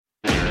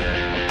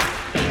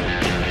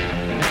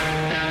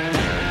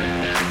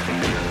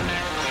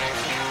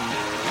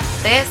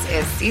This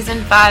is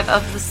Season 5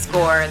 of The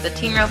Score, the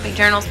Team Roping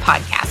Journal's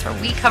podcast,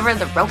 where we cover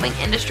the roping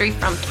industry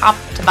from top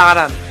to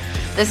bottom.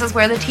 This is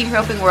where the team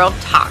roping world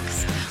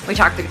talks. We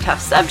talk through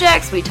tough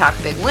subjects, we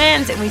talk big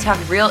wins, and we talk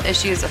real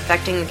issues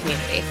affecting the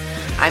community.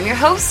 I'm your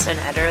host and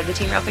editor of the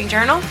Team Roping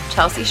Journal,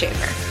 Chelsea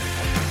Schaefer.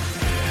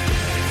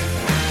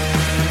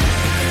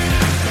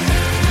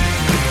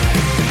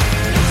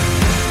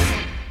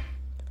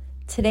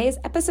 Today's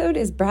episode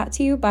is brought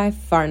to you by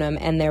Farnam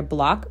and their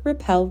Block,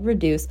 Repel,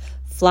 Reduce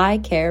Fly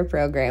Care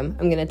program.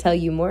 I'm going to tell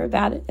you more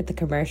about it at the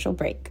commercial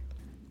break.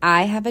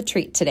 I have a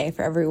treat today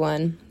for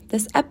everyone.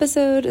 This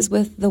episode is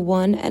with the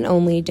one and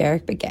only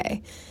Derrick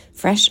Begay,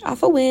 fresh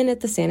off a win at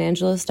the San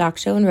Angelo Stock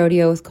Show and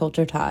Rodeo with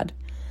Coulter Todd.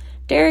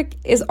 Derrick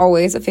is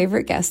always a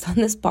favorite guest on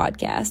this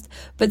podcast,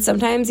 but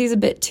sometimes he's a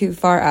bit too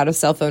far out of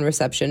cell phone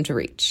reception to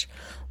reach.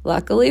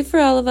 Luckily for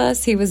all of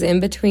us, he was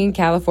in between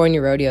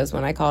California rodeos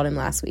when I called him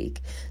last week,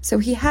 so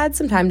he had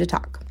some time to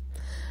talk.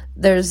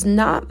 There's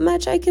not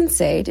much I can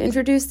say to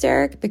introduce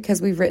Derrick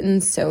because we've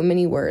written so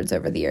many words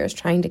over the years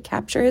trying to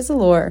capture his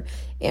allure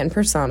and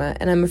persona,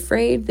 and I'm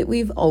afraid that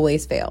we've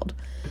always failed.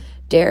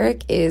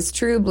 Derrick is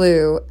true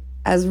blue,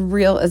 as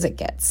real as it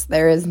gets.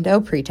 There is no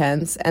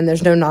pretense, and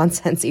there's no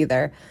nonsense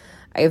either.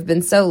 I have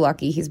been so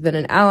lucky he's been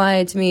an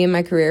ally to me in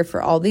my career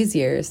for all these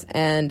years,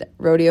 and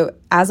rodeo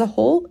as a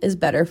whole is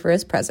better for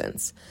his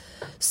presence.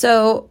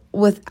 So,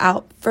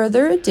 without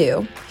further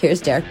ado,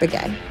 here's Derrick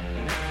Begay.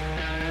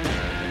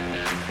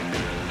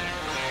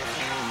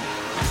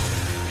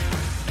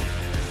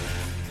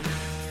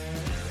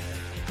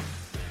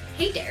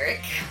 Hey,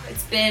 Derrick.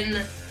 It's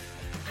been,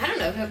 I don't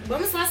know,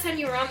 when was the last time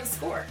you were on The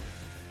Score?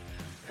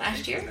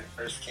 Last year? When it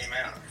first came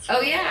out.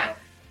 Oh, yeah.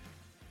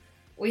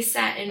 We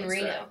sat in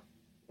Reno.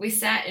 We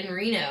sat in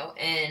Reno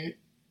and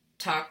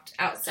talked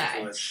outside.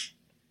 It was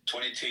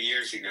 22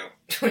 years ago.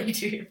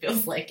 22, it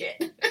feels like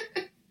it.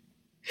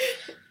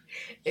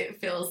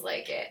 It feels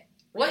like it.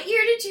 What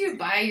year did you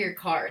buy your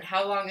card?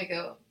 How long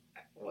ago?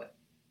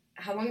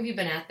 How long have you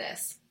been at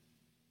this?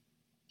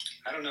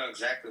 I don't know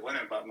exactly when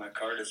I bought my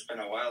card. It's been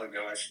a while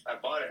ago. I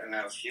bought it and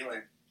I was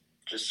healing,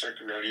 just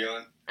circuit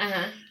rodeoing.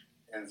 Uh-huh.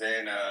 And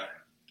then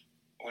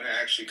when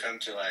I actually come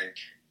to like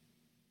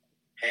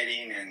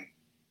heading and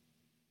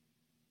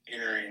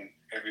entering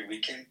every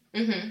weekend,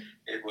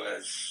 It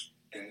was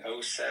in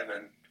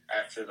 2007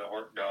 after the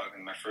Hork Dog,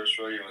 and my first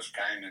rodeo was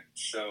Guyman.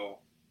 So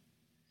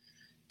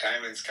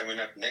Guyman's coming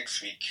up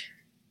next week.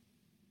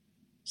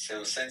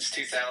 So since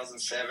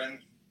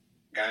 2007,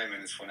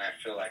 Guyman is when I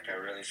feel like I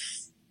really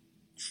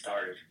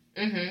started.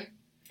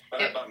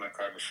 But I bought my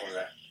card before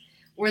that.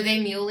 Were they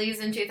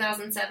muleys in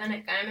 2007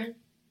 at Guyman?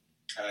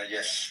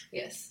 Yes.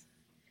 Yes.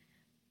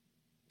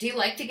 Do you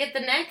like to get the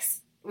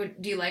necks?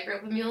 Do you like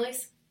roping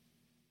muleys?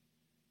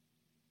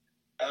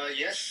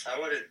 Yes, I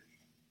would.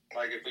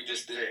 Like if we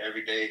just did it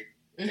every day,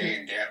 day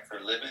in, day out for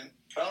a living,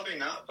 probably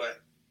not,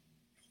 but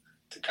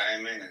to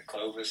Guyman and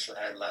Clovis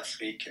I had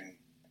last week and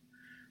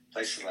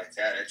places like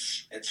that,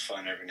 it's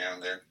fun every now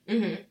and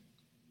then.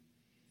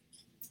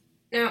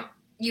 Now,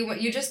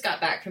 you just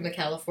got back from the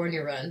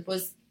California run.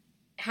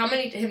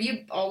 Have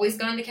you always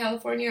gone to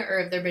California, or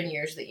have there been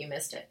years that you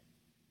missed it?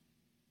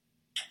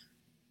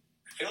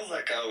 It feels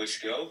like I always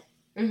go.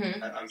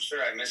 I'm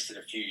sure I missed it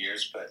a few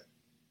years, but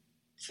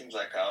seems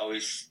like I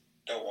always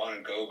don't want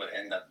to go, but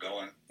end up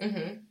going.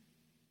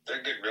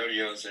 They're good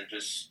rodeos. They're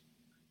just,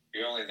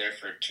 you're only there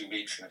for 2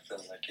 weeks, and it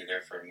feels like you're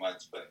there for a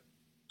month, but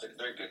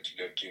they're good to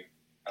go to.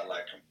 I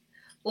like them.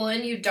 Well,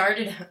 and you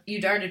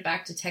darted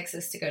back to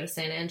Texas to go to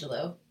San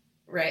Angelo,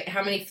 right?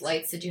 How many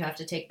flights did you have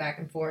to take back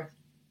and forth?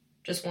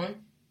 Just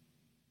one?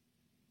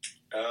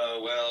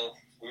 Well,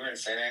 we were in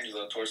San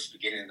Angelo towards the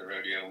beginning of the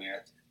rodeo. We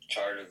had to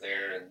charter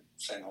there and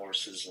send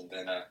horses, and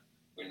then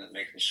we ended up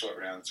making a short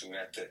round, so we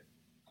had to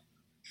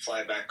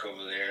fly back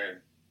over there and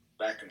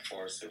back and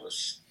forth. It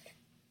was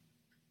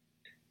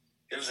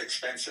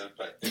expensive,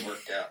 but it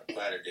worked out. I'm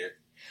glad it did.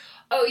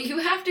 Oh, you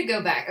have to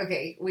go back.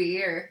 Okay,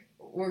 we're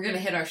going to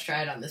hit our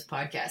stride on this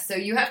podcast. So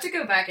you have to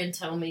go back and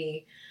tell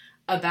me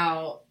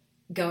about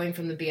going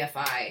from the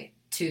BFI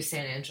to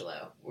San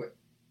Angelo.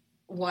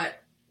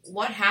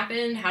 What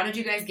happened? How did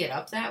you guys get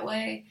up that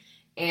way?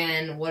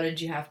 And what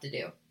did you have to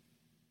do?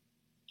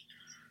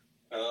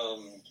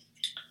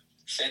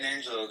 San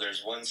Angelo,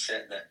 there's one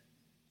set that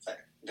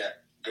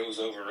goes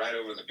right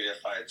over the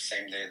BFI the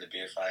same day of the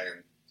BFI,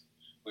 and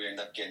we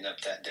ended up getting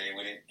up that day.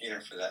 We didn't enter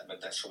for that,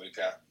 but that's what we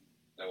got.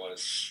 There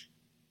was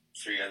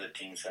 3 other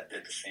teams that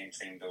did the same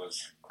thing. There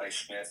was Clay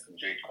Smith and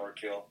Jade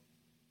Corkill,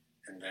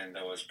 and then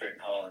there was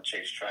Britton Hall and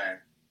Chase Tryon.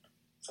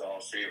 So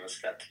all 3 of us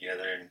got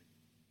together, and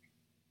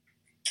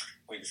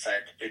we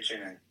decided to pitch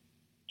in and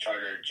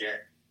charter a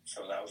jet.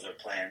 So that was our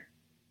plan.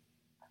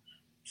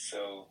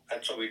 So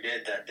that's what we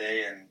did that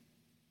day, and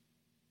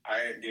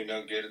I didn't do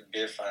no good at the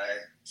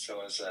BFI,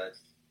 so as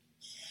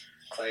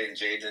Clay and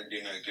Jay didn't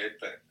do no good,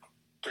 but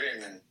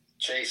Britton and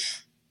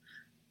Chase,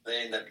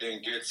 they ended up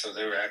doing good, so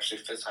they were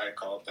actually 5th high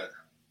call, but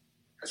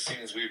as soon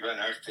as we run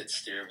our 5th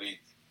steer, we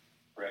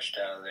rushed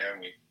out of there,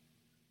 and we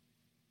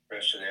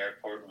rushed to the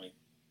airport, and we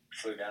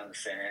flew down to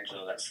San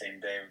Angelo that same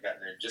day. We got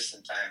there just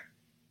in time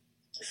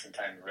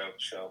to rope.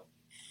 So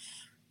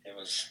it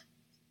was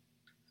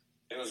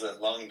a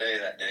long day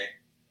that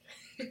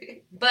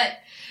day. But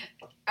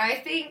I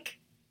think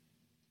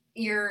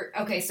your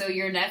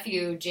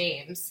nephew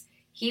James,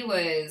 he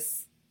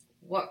was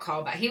what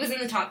callback? He was in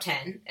the top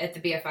 10 at the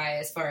BFI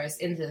as far as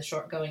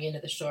going into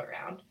the short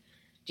round.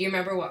 Do you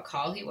remember what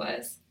call he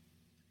was?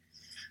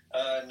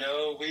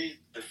 No,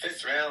 the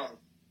fifth round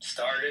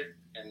started,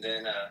 and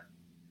then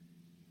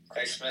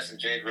Clay Smith and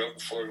Jade roped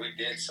before we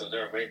did, so they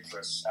were waiting for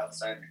us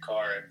outside the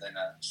car. And then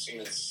as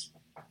soon as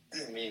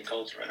me and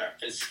Colton ran our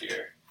fifth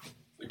steer,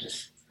 we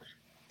just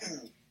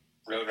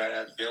rode right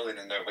out of the building,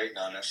 and they're waiting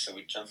on us. So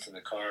we jumped in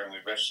the car and we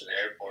rushed to the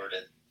airport.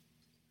 And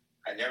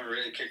I never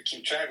really could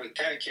keep track. We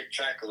kind of kept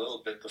track a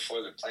little bit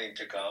before the plane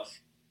took off,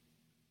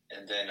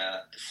 and then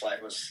the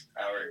flight was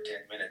an hour and 10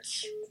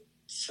 minutes.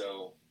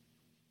 So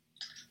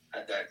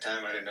at that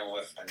time, I didn't know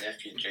what my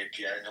nephew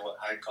JP. I didn't know what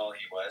high call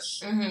he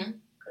was. Mm-hmm.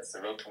 Because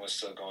the roping was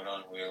still going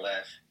on when we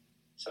left.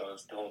 So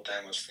the whole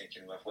time I was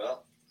thinking,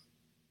 well,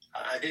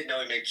 I didn't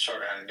know he made the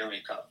short round. I know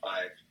he caught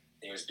 5.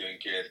 He was doing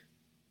good.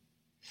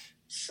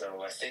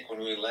 So I think when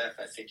we left,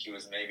 I think he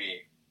was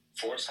maybe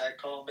 4th high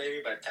call,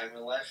 maybe, by the time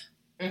we left.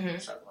 Mm-hmm.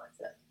 Something like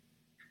that.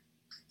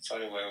 So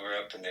anyway, we were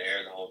up in the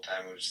air the whole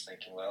time. We were just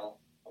thinking, well,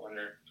 I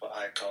wonder what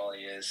high call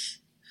he is,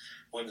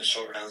 when the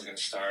short round's going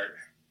to start,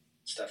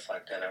 stuff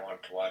like that. I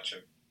wanted to watch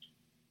him.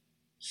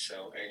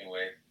 So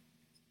anyway,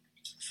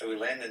 so we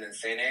landed in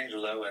San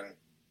Angelo, and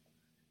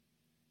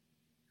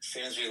as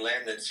soon as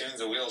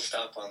the wheels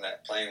stopped on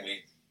that plane,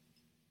 we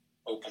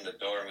opened the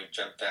door and we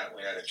jumped out.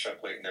 We had a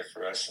truck waiting there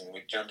for us, and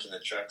we jumped in the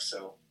truck.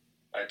 So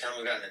by the time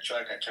we got in the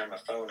truck, I turned my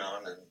phone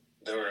on, and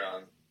they were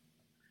on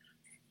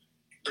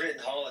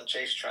Britton Hall and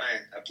Chase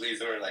Tryon. I believe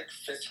they were like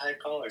 5th high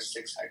call or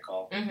 6th high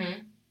call.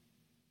 Mm-hmm.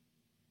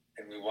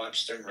 And we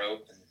watched them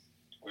rope, and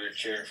we were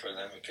cheering for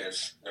them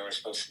because they were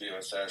supposed to be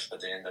with us,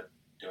 but they ended up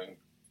doing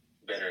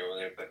better over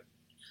there. But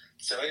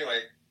so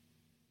anyway,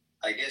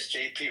 I guess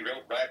JP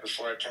roped right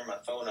before I turned my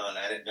phone on.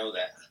 I didn't know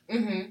that.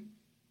 Mm-hmm.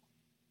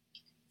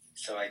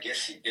 So I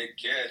guess he did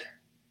good,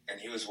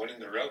 and he was winning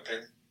the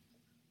roping,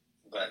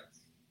 but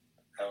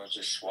I was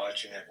just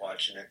watching it.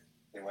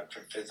 They went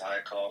from 5th high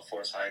call,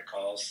 4th high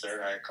calls,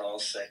 3rd high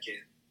calls, 2nd,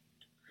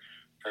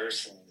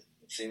 1st, and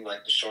it seemed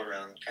like the short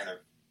round kind of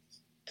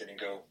didn't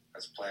go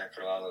as planned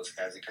for a lot of those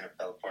guys. They kind of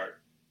fell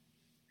apart.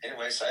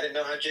 Anyway, so I didn't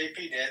know how JP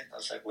did. I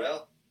was like,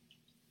 well,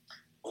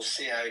 we'll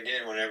see how he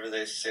did whenever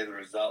they say the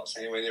results.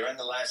 Anyway, they run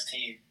the last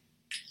team.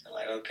 I'm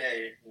like,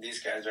 okay,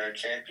 these guys are our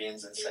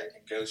champions, and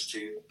second goes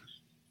to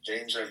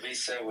James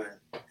Arvizo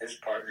and his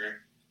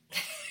partner.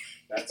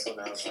 That's when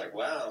I was like,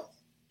 wow.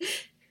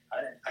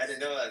 I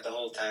didn't know that the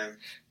whole time.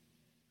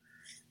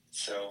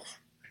 So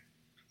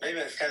maybe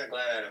I was kind of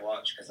glad I didn't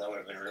watch, because I would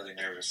have been really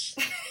nervous.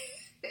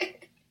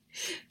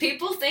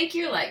 People think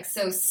you're like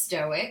so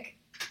stoic,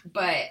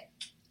 but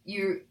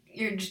you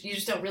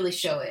just don't really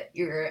show it.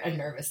 You're a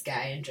nervous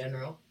guy in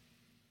general.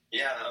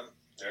 Yeah, I'm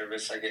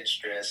nervous. I get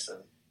stressed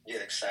and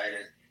get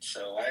excited.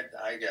 So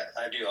I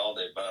do all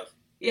the above.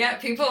 Yeah,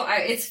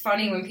 it's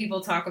funny when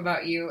people talk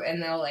about you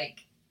and they'll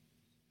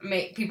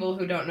make people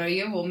who don't know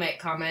you will make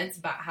comments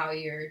about how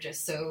you're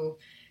just so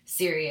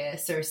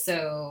serious or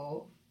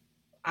so,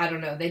 I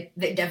don't know.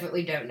 They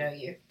definitely don't know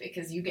you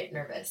because you get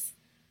nervous.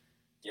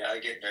 Yeah, I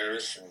get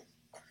nervous, and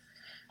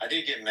I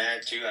do get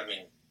mad too. I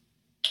mean,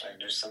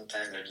 there's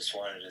sometimes I just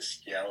want to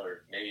just yell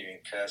or maybe even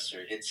cuss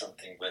or hit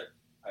something, but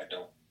I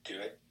don't do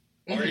it.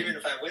 Mm-hmm. Or even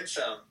if I win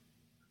some,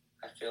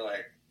 I feel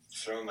like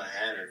throwing my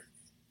hat or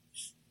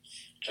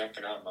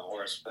jumping off my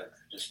horse, but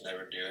I just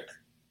never do it.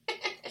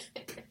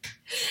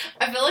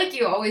 I feel like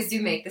you always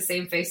do make the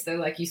same face, though,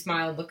 like you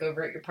smile and look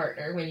over at your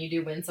partner when you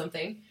do win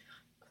something.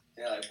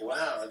 Yeah, like,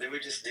 wow, did we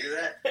just do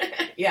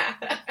that? Yeah.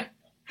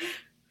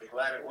 I'm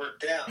glad it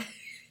worked out.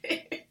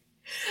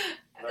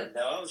 But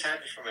no, I was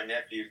happy for my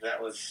nephew.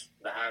 That was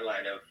the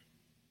highlight of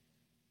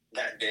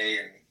that day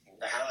and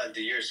the highlight of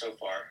the year so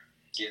far,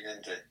 getting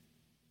in to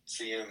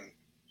see him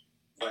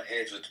butt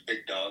heads with the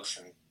big dogs.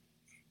 And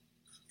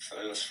so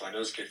it was fun. It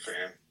was good for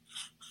him.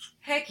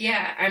 Heck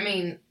yeah. I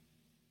mean,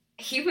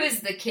 he was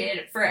the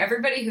kid, for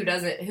everybody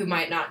who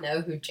might not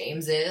know who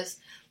James is,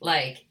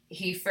 like,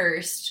 he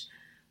first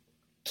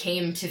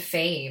came to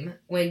fame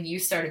when you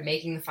started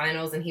making the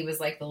finals and he was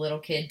like the little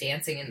kid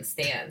dancing in the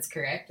stands,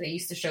 correct? They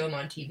used to show him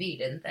on TV,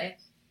 didn't they?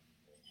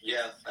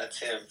 Yeah, that's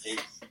him. He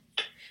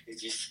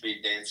used to be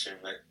a dancer,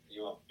 but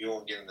you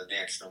won't get him to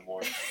dance no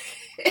more.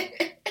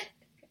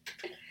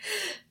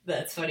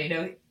 That's funny,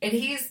 no?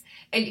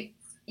 And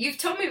you've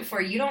told me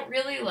before, you don't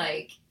really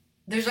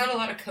there's not a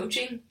lot of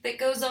coaching that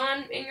goes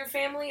on in your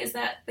family. Is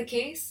that the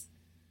case?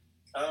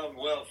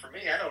 Well, for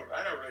me, I don't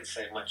really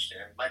say much to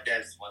him. My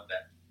dad's the one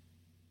that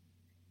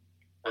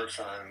works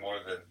on more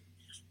than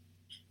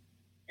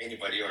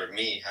anybody or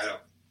me. I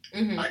don't.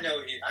 Mm-hmm. I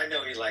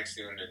know he likes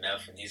doing it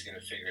enough, and he's going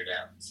to figure it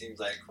out. It seems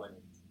like when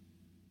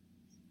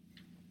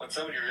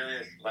somebody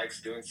really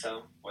likes doing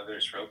something, whether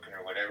it's roping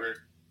or whatever,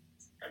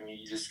 I mean,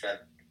 you just got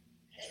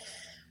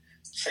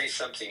say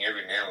something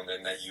every now and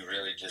then that you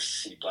really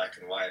just see black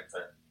and white,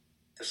 but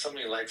if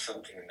somebody likes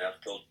something enough,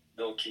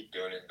 they'll keep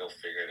doing it and they'll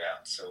figure it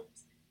out. So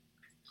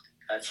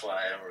that's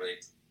why I don't really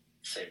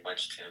say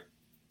much to him.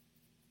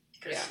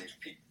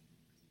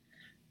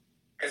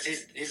 Because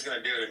he's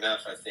going to do it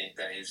enough, I think,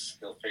 that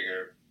he'll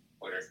figure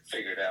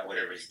it out,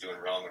 whatever he's doing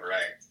wrong or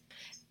right.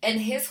 And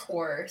his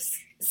horse,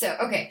 so,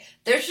 okay,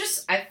 there's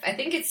just, I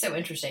think it's so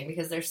interesting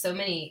because there's so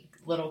many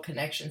little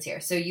connections here.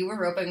 So you were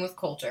roping with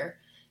Coulter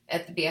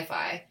at the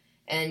BFI,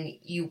 and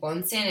you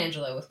won San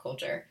Angelo with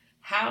Coulter.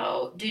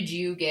 How did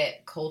you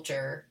get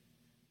Coulter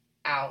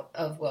out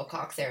of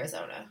Wilcox,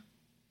 Arizona?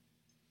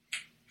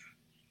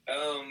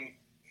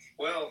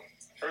 Well,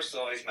 first of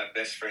all, he's my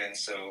best friend,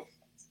 so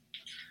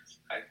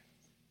I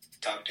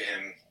talk to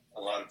him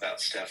a lot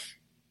about stuff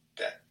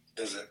that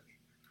doesn't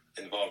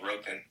involve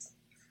roping.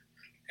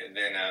 And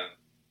then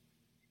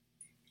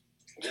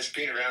just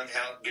being around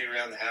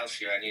the house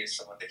here, I needed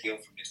someone to heal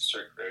for me, the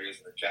circuit rodeos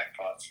and the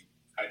jackpots.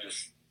 I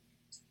just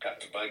got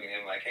to bugging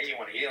him like, hey, you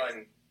want to heal?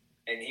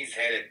 And he's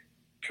had it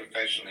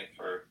professionally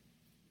for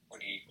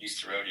when he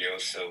used to rodeo,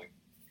 so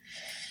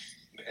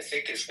I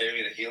think it's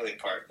maybe the healing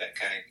part that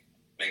kind of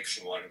makes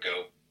him want to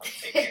go, I'm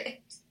thinking.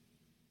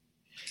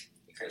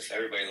 Because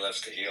everybody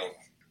loves to heal.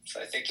 So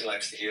I think he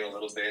likes to heal a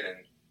little bit, and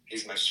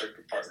he's my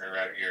circuit partner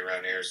right here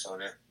around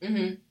Arizona.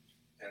 Mm-hmm.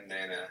 And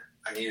then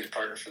I needed a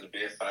partner for the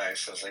BFI,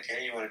 so I was like,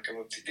 hey, you want to come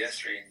up to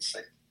Guthrie? And he's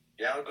like,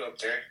 yeah, I'll go up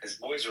there. His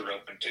boys are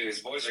roping, too. His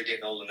boys are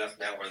getting old enough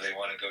now where they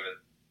want to go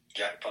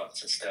to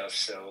jackpots and stuff,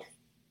 so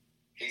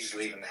he's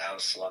leaving the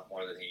house a lot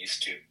more than he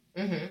used to.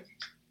 Mm-hmm.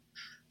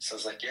 So I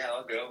was like, yeah,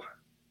 I'll go.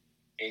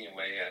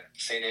 Anyway,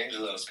 St.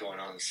 Angelo's going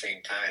on at the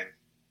same time.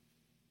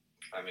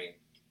 I mean,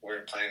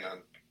 we're planning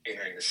on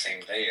entering the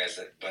same day as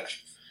it, but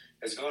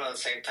it was going on at the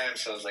same time,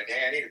 so I was like,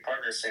 hey, I need a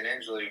partner at St.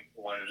 Angelo. You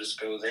want to just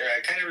go there?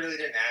 I kind of really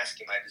didn't ask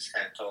him. I just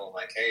kind of told him,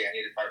 like, hey, I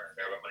need a partner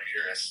there. What want to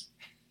hear us?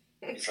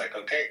 He's like,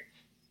 okay.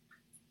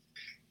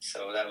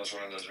 So that was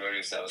one of those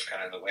rodeos that was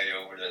kind of the way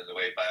over to the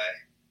way by.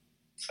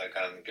 So I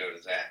got him to go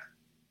to that.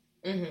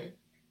 Mm-hmm.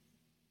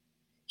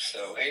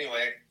 So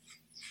anyway,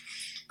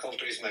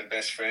 Coulter's my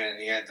best friend, and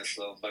he had this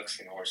little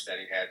buckskin horse that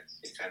he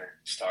kind of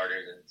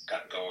started and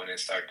got going and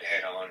started to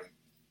head on and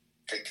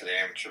take to the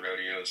amateur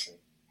rodeos and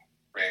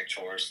ranch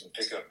horse and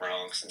pick up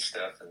broncs and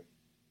stuff, and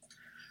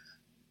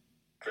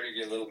pretty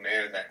good little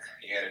mare that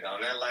he had it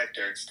on. I liked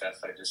her and stuff.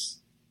 I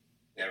just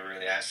never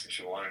really asked him if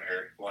he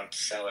wanted to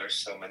sell her.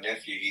 So my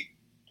nephew, he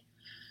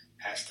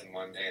asked him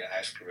one day to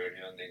ask a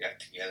rodeo, and they got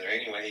together.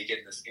 Anyway, he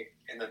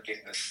ended up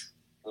getting this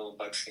little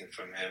buckskin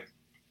from him.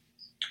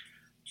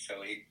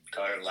 So he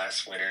got her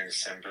last winter in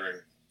December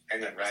and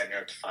ended up riding her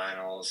at the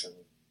finals, and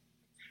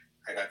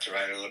I got to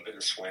ride her a little bit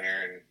this winter,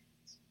 and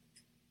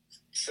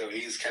so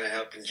he's kind of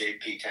helping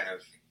JP kind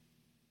of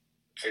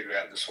figure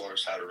out this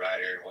horse, how to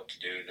ride her, what to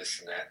do, this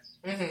and that.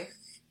 Mm-hmm.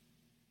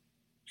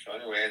 So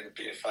anyway, at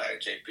the BFI,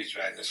 JP's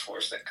riding this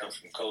horse that comes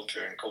from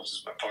Coulter, and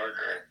Coulter's my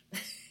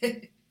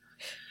partner.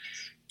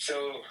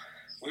 So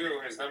we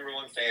were his number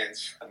one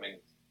fans. I mean,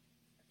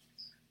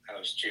 I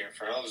was cheering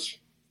for him. I was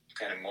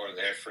kind of more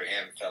there for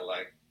him, felt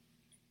like.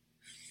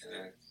 And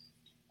then,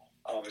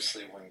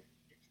 obviously, when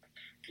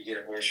you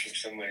get a horse from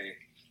somebody,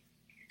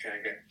 you kind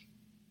of get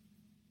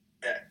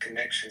that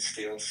connection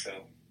still. So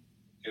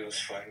it was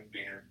fun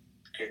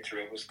getting to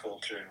rope with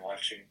Coulter and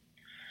watching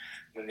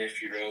my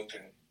nephew rope,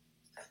 and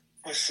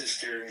my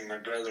sister and my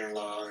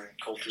brother-in-law and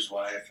Coulter's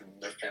wife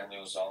and their family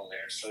was all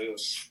there. So it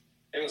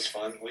was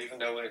fun. Even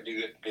though we didn't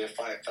do good at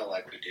BFI, it felt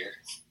like we did.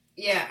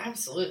 Yeah,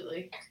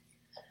 absolutely.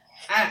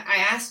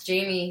 I asked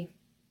Jamie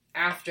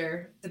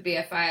after the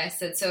BFI, I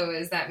said, so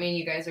does that mean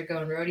you guys are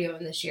going rodeoing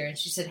this year? And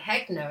she said,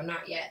 heck no,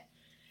 not yet.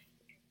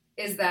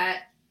 Is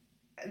that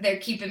they're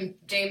keeping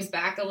James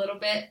back a little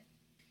bit?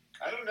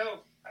 I don't know.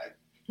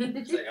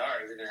 They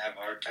are. They're going to have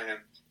a hard time.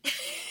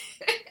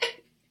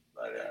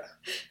 But,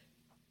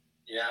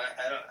 yeah,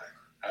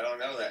 I don't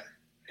know that.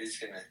 He's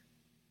going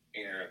to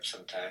interrupt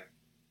sometime.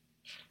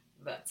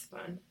 That's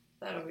fun.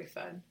 That'll be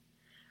fun.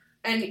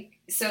 And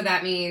so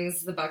that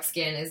means the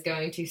buckskin is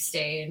going to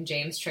stay in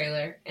James'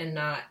 trailer and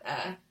not,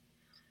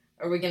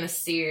 are we going to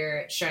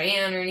steer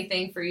Cheyenne or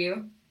anything for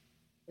you?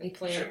 Any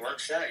plans? If it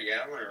works out,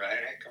 yeah, I'm going to ride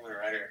it. I'm going to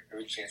ride her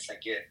every chance I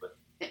get, but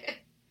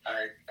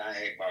I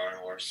hate borrowing a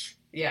horse.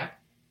 Yeah.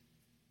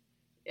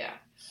 Yeah.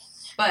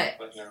 But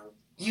no.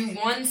 You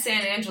won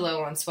San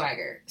Angelo on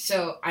Swagger.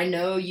 So I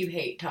know you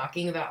hate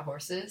talking about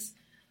horses,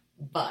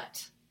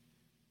 but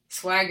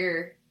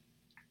Swagger,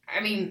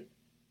 I mean,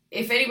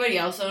 if anybody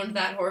else owned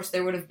that horse,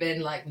 there would have been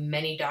like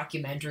many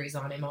documentaries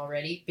on him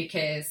already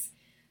because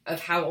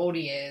of how old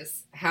he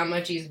is, how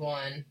much he's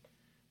won,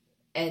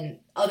 and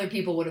other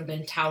people would have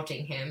been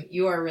touting him.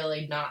 You are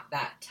really not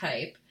that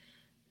type.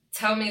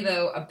 Tell me,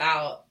 though,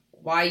 about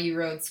why you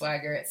rode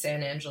Swagger at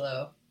San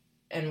Angelo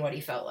and what he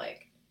felt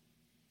like.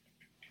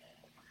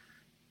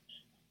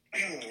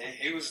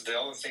 He was the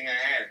only thing I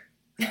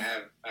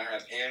had. I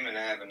have him, and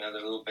I have another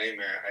little bay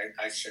mare.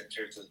 I sent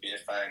her to the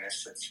BFI, and I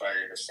sent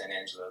Swagger to San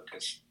Angelo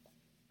because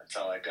that's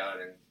all I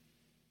got, and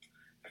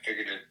I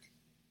figured it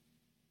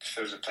if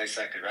there was a place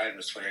I could ride in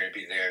this winter, it'd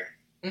be there.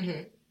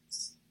 Mm-hmm.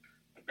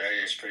 The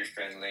barrier's pretty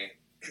friendly.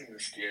 The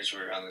steers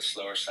were on the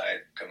slower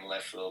side, coming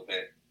left a little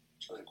bit.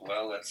 So I was like,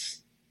 well,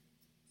 that's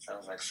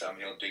sounds like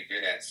something he'll do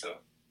good at. So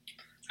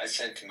I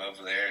sent him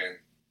over there, and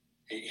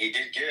he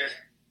did good.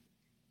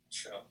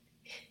 So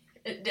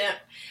did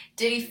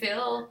he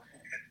feel?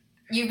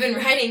 You've been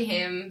riding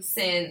him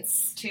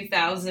since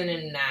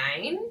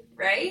 2009,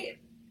 right?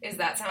 Does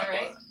that sound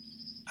right?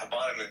 I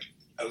bought him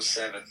in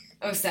 07.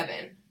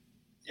 07.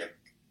 Yep.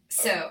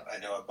 So I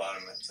know I bought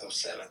him in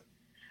 07.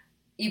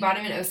 You bought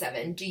him in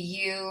 07.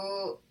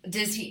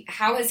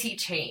 How has he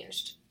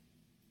changed?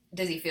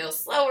 Does he feel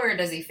slower?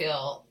 Does he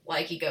feel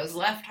like he goes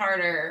left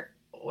harder?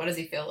 What does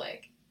he feel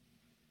like?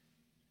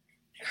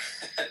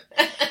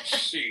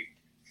 Shoot.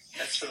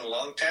 That's been a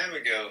long time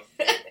ago.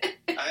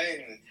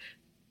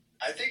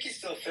 I think he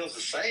still feels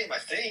the same, I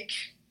think.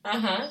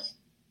 Uh-huh.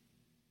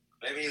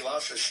 Maybe he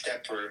lost a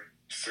step or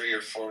 3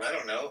 or 4. I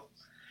don't know.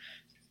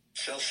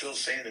 Feels the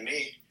same to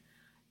me.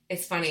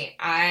 It's funny.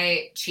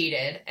 I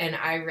cheated, and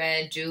I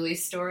read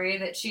Julie's story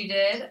that she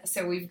did.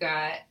 So we've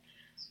got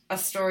a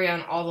story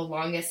on all the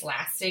longest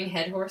lasting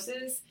head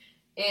horses,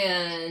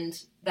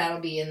 and that'll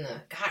be in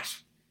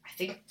I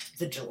think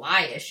the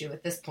July issue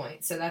at this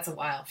point. So that's a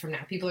while from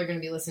now. People are going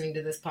to be listening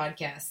to this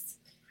podcast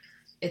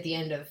at the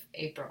end of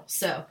April.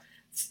 So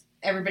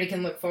everybody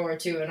can look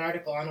forward to an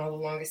article on all the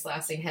longest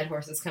lasting head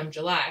horses come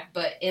July.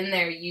 But in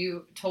there,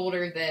 you told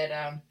her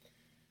that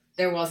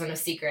there wasn't a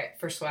secret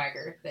for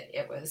Swagger, that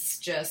it was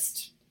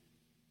just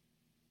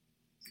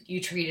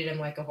you treated him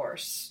like a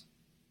horse.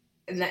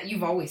 And that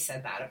you've always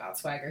said that about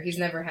Swagger. He's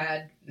never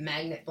had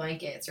magnet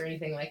blankets or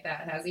anything like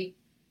that, has he?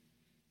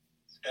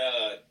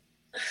 No.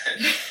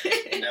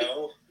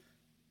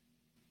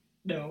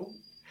 No.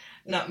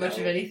 Not much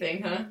of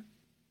anything, huh?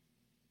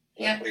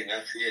 Luckily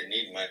enough, he didn't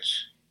need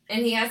much.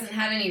 And he hasn't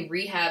had any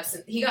rehabs.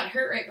 He got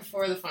hurt right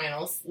before the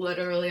finals,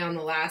 literally on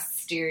the last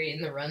steer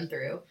in the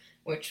run-through,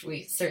 which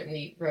we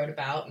certainly wrote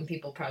about, and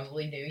people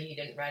probably knew you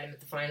didn't ride him at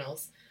the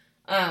finals.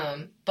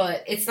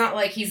 But it's not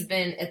like he's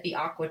been at the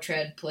Aqua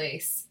Tread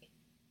place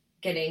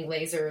getting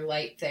laser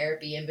light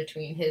therapy in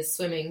between his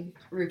swimming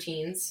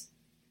routines.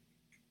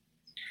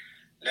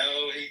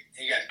 No,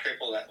 he got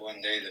crippled that one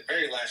day. The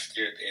very last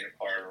steer at the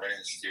Interpar, running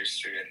the steers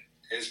through it.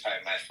 It was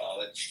probably my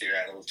fault. I steered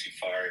out a little too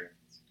far and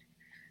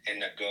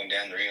ended up going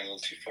down the ring a little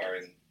too far.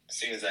 And as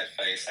soon as I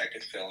faced, I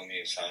could feel him.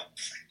 He was off. I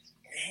was like,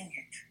 dang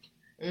it.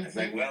 Mm-hmm. I was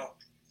like, well,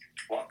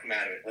 walk him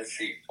out of it. Let's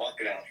see.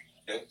 Walk it out.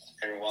 Nope,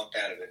 never walked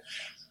out of it.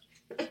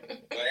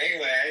 But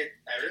anyway,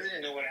 I really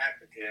didn't know what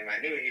happened to him. I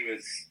knew he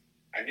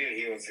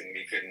wasn't going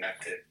to be good enough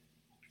to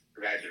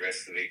ride the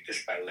rest of the week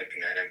just by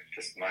looking at him.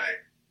 Just my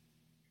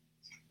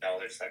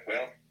knowledge. Like,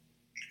 well,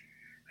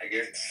 I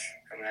guess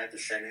I'm going to have to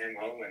send him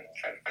home and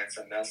try to find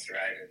something else to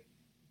ride. And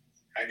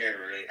I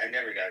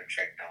never got him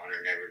checked on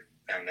or never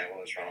found out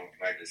what was wrong with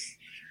him. I just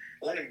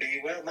let him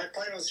be. Well, my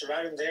plan was to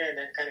ride him there and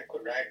then kind of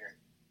quit riding him.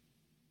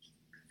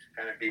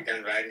 Kind of be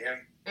done riding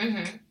him.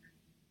 Mm-hmm.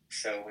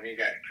 So when he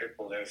got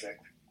crippled, I was like,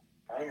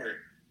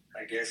 bummer.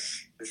 I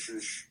guess this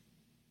is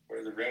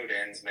where the road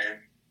ends,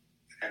 man.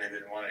 Kind of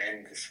didn't want to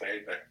end this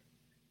way, but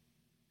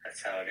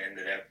that's how it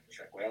ended up. I was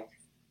like, well.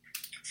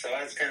 So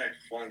I was kind of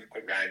wanting to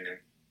quit riding him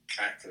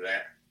after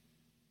that.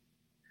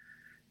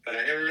 But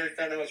I never really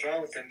found out what was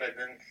wrong with him, but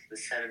then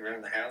just had him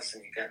around the house,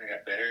 and he kind of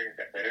got better and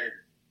got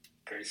better.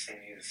 Pretty soon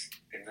he was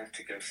good enough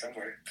to go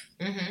somewhere.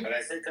 Mm-hmm. But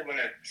I think I'm going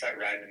to start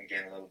riding him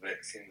again a little bit.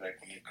 It seems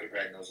like when you quit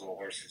riding those little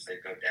horses, they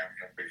go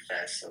downhill pretty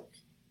fast. So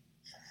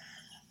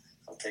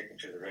I'll take him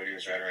to the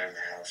rodeos right around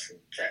the house and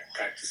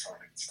practice on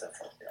it and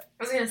stuff like that.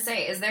 I was going to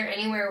say, is there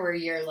anywhere where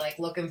you're like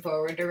looking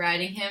forward to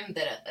riding him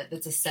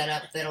that's a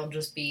setup that'll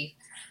just be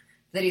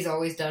that he's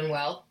always done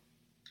well?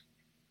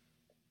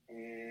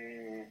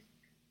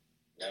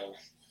 No.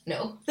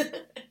 No?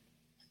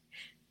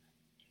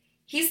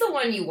 He's the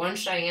one you won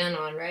Cheyenne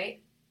on,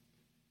 right?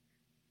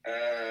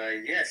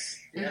 Yes.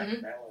 Yeah,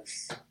 mm-hmm. That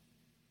was...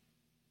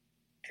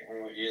 Can't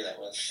remember what year that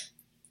was.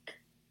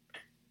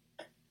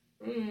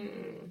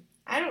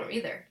 I don't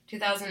either.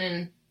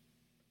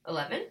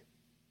 2011?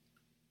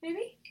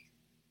 Maybe?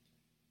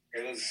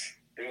 It was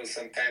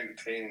sometime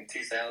between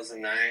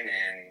 2009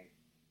 and...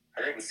 I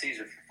rode with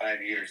Caesar for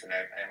 5 years, and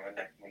I ended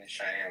up winning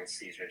Cheyenne with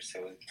Caesar. So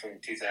it was between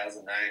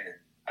 2009 and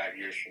 5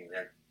 years from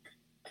then.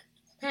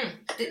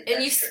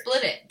 And you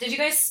split it. Did you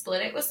guys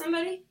split it with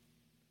somebody?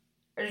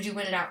 Or did you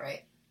win it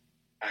outright?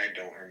 I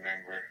don't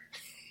remember.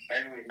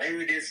 Maybe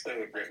we did split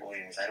with Britt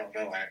Williams. I don't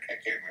know. I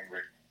can't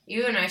remember.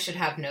 You and I should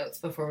have notes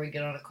before we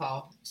get on a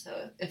call.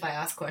 So if I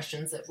ask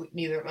questions that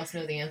neither of us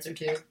know the answer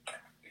to,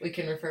 we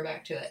can refer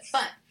back to it.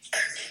 But...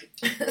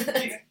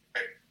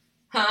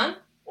 Huh?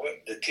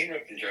 What, the Team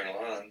Roping Journal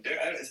on?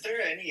 Is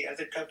there any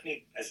other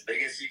company as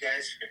big as you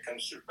guys when it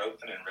comes to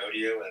roping and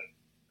rodeo?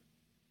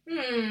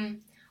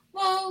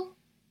 Well,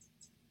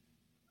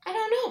 I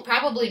don't know.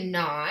 Probably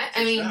not.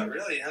 Not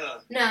really,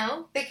 huh?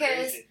 No,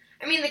 because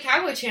the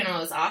Cowboy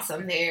Channel is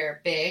awesome.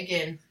 They're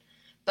big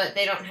but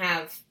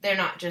they're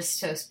not just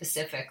so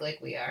specific like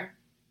we are.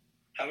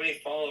 How many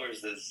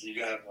followers does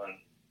you have on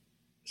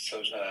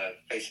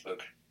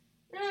Facebook?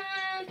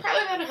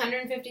 Probably about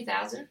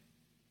 150,000.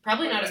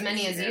 Probably not as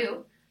many as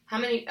you. How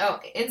many? Oh,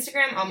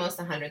 Instagram, almost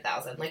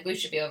 100,000. Like, we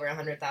should be over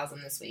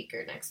 100,000 this week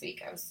or next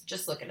week. I was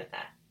just looking at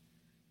that.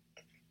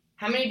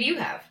 How many do you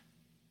have?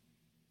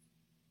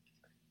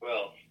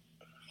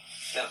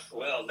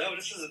 No,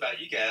 this is about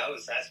you guys. I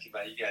was asking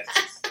about you guys.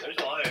 There's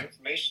a lot of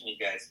information you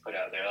guys put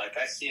out there. Like,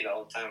 I see it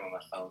all the time on my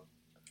phone.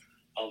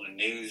 All the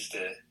news,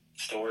 the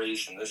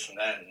stories, and this and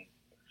that. And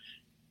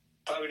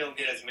probably don't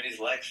get as many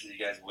likes as you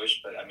guys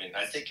wish, but, I mean,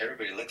 I think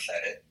everybody looks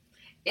at it.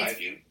 I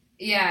do.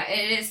 Yeah,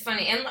 it is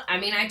funny. And, I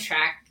mean, I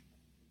track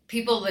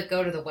people that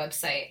go to the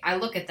website. I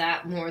look at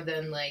that more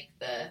than, like,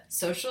 the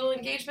social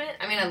engagement.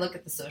 I mean, I look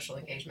at the social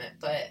engagement,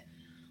 but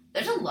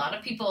there's a lot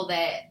of people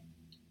that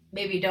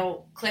maybe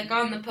don't click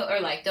on the post, or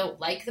like don't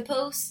like the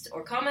post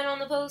or comment on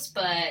the post,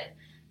 but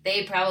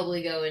they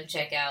probably go and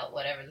check out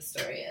whatever the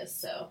story is.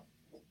 So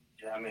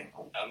yeah, I mean,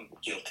 I'm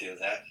guilty of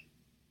that,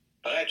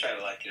 but I try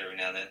to like it every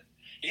now and then.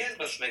 You guys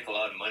must make a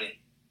lot of money.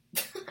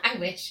 I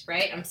wish,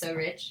 right? I'm so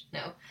rich.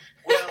 No.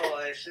 Well,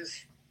 it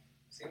just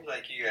seems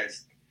like you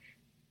guys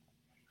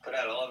put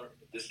out all of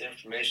this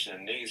information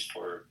and news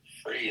for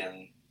free,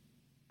 and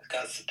it's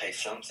got to pay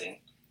something.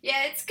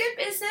 Yeah, it's good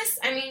business.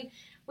 I mean,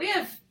 we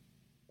have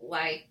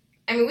a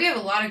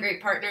lot of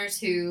great partners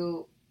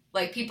who,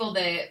 like, people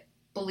that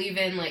believe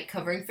in, like,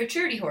 covering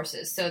futurity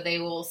horses. So they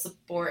will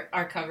support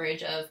our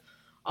coverage of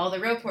all the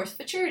rope horse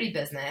futurity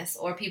business,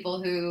 or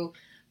people who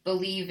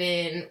believe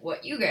in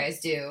what you guys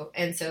do,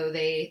 and so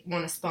they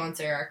want to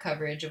sponsor our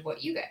coverage of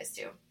what you guys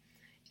do.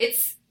 It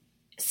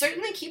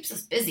certainly keeps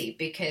us busy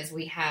because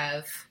we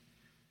have,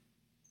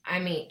 I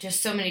mean,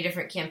 just so many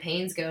different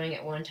campaigns going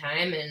at one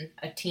time, and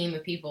a team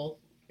of people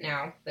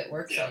now that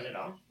works on it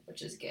all,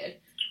 which is good.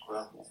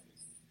 Well,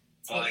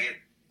 I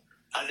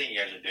think you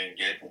guys are doing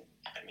good.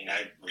 I mean,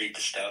 I read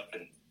the stuff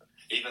and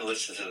even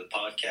listen to the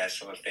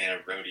podcast. I'm a fan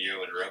of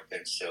Rodeo and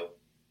roping, so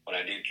when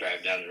I do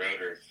drive down the road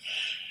or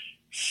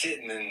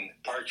sitting in the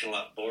parking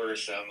lot bored or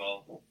something,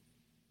 I'll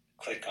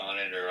click on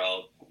it, or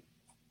I'll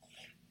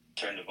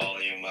turn the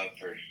volume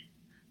up, or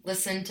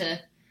listen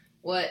to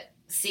what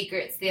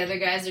secrets the other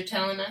guys are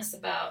telling us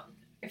about.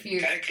 If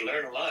you kind of can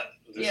learn a lot.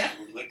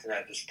 Looking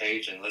at this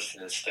page and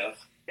listening to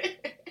stuff.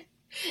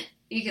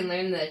 You can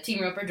learn the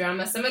team roper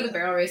drama. Some of the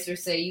barrel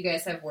racers say you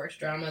guys have worse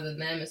drama than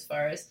them, as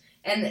far as,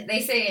 and they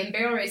say in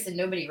barrel racing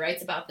nobody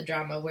writes about the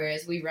drama,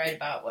 whereas we write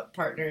about what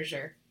partners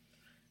are.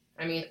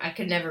 I mean, I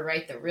could never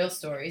write the real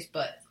stories,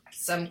 but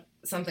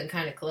something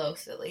kind of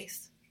close, at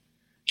least.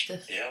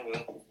 Yeah,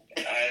 well,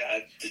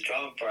 the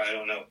drama part, I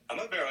don't know. I'm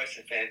a barrel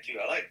racing fan, too.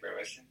 I like barrel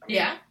racing.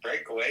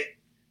 Breakaway.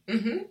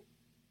 Mm-hmm.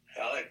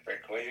 I like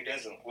breakaway. Who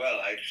doesn't? Well,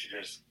 actually,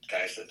 there's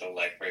guys that don't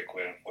like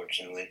breakaway,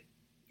 unfortunately.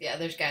 Yeah,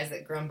 there's guys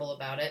that grumble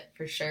about it,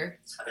 for sure.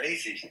 It's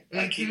crazy. Mm-hmm.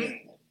 Like,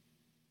 even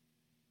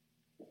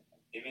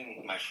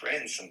my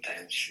friends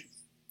sometimes.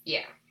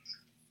 Yeah.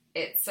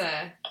 It's,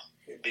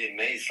 You'd be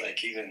amazed,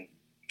 like, even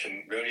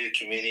rodeo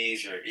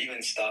committees or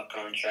even stock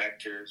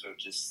contractors are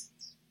just,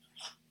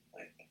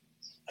 like,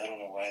 I don't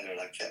know why they're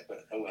like that,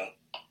 but oh well.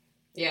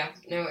 Yeah,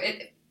 no,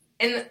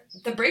 and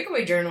the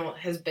Breakaway Journal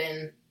has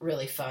been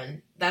really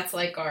fun. That's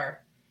like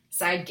our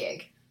side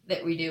gig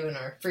that we do in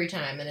our free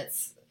time, and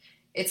it's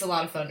a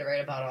lot of fun to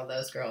write about all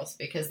those girls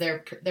because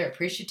they're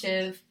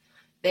appreciative,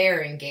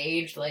 they're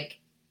engaged. Like,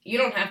 you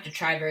don't have to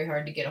try very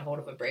hard to get a hold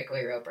of a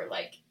breakaway roper.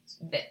 Like,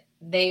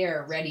 they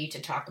are ready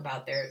to talk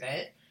about their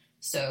event.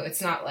 So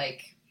it's not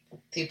like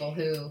people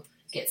who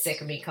get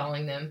sick of me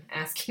calling them,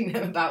 asking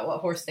them about what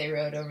horse they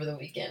rode over the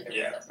weekend or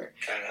whatever.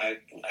 I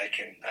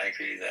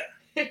agree with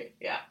that.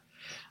 Yeah.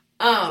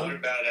 What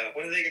about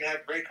when are they gonna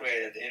have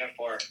breakaway at the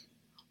NFR?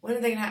 When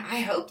are they gonna?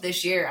 I hope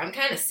this year. I'm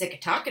kind of sick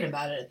of talking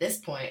about it at this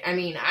point. I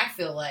mean, I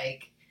feel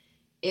like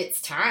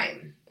it's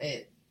time.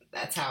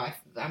 That's how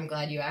I'm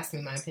glad you asked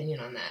me my opinion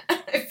on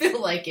that. I feel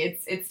like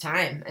it's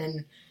time.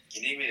 And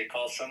you need me to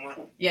call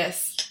someone?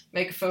 Yes,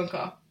 make a phone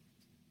call.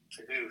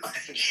 To who?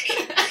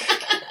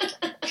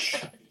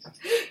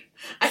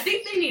 I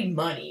think they need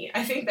money.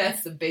 I think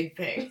that's the big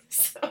thing.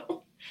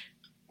 So.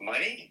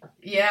 Money?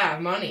 Yeah,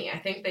 money. I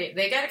think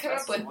they got to come up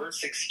with... That's the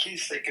worst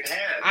excuse they could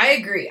have. I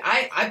agree.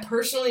 I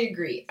personally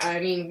agree. I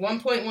mean,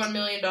 $1.1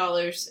 million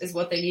is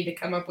what they need to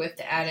come up with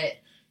to add it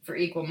for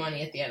equal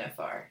money at the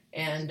NFR.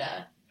 And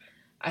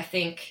I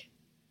think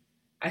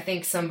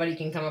somebody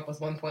can come up with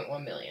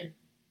 $1.1 million.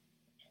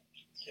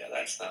 Yeah,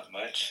 that's not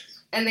much.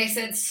 And they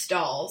said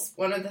stalls.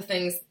 One of the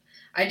things...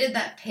 I did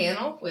that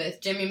panel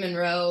with Jimmy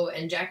Monroe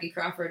and Jackie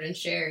Crawford and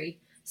Sherry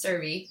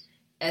Servey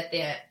at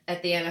the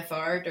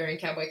NFR during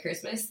Cowboy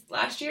Christmas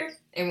last year,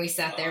 and we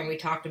sat there and we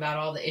talked about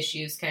all the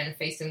issues kind of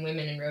facing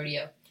women in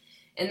rodeo.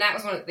 And that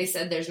was they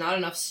said there's not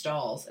enough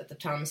stalls at the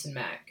Thomas and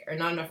Mack, or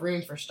not enough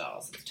room for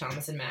stalls at the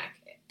Thomas and Mack,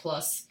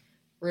 plus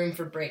room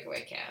for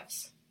breakaway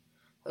calves.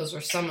 Those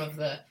were some of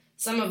the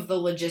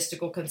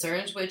logistical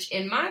concerns, which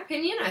in my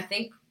opinion, I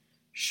think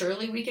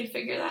surely we can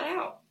figure that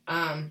out.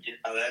 I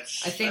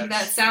think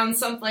that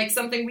sounds like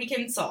something we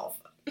can solve.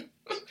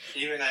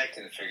 Even I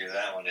can figure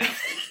that one out.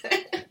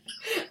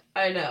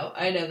 I know.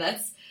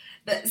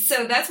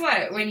 So that's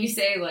why when you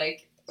say,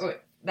 like,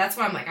 that's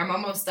why I'm like, I'm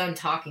almost done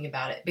talking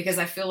about it, because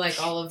I feel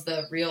like all of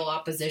the real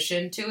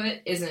opposition to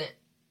it isn't,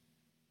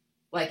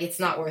 like, it's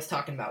not worth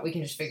talking about. We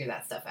can just figure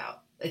that stuff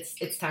out.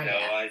 It's time to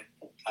act.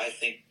 I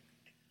think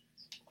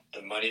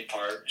the money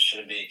part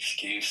shouldn't be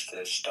excuse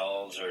to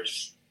stalls or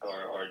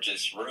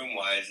just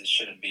room-wise. It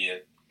shouldn't be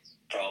a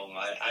problem.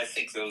 I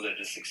think those are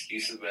just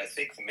excuses, but I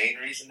think the main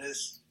reason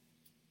is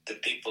the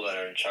people that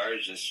are in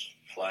charge just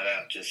flat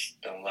out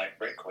just don't like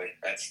breakaway.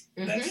 That's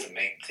the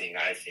main thing,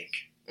 I think.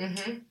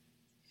 Mm-hmm.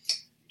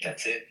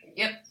 That's it.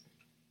 Yep.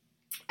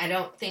 I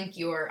don't think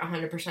you're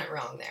 100%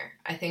 wrong there.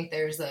 I think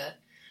there is a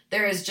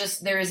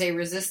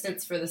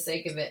resistance for the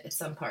sake of it at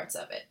some parts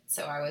of it.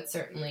 So I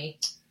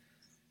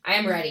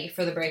am ready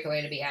for the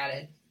breakaway to be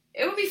added.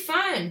 It would be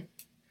fun.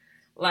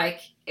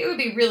 Like, it would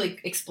be really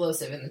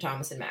explosive in the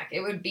Thomas and Mack. It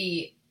would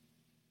be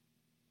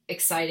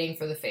exciting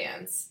for the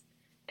fans.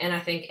 And I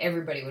think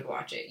everybody would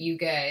watch it. You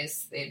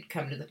guys, you'd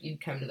come to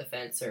the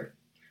fence, or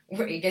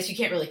I guess you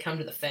can't really come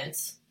to the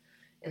fence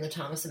in the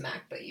Thomas and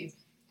Mack, but you'd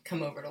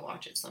come over to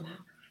watch it somehow.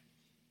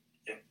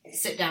 Yep.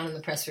 Sit down in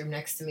the press room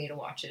next to me to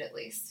watch it at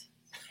least.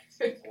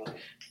 Well,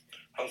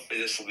 hopefully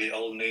this will be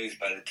old news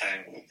by the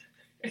time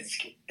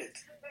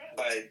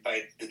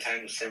by the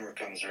time December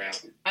comes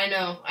around. I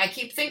know. I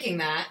keep thinking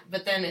that,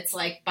 but then it's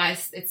like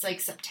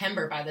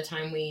September by the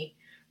time we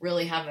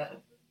really have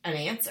an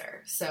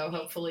answer. So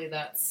hopefully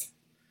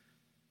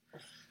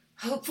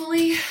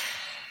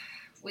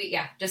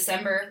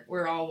December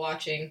we're all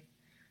watching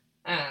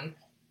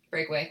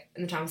Breakaway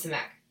in the Thomas and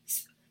Mack.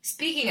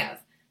 Speaking of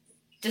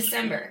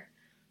December,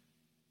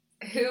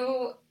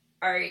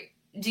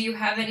 do you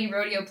have any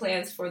rodeo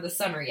plans for the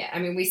summer yet? I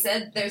mean, we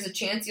said there's a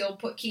chance you'll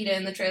put Keita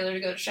in the trailer to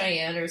go to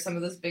Cheyenne or some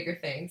of those bigger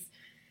things.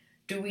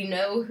 Do we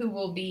know who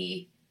will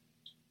be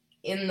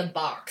in the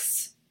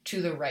box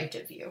to the right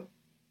of you?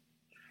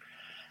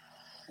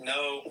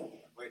 No,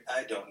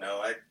 I don't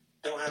know. I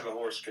don't have a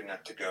horse good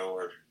enough to go,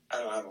 or I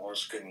don't have a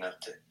horse good enough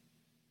to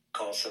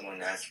call someone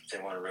and ask if they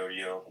want a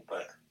rodeo,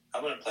 but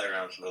I'm going to play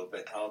around a little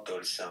bit. I'll go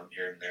to some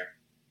here and there.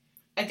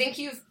 I think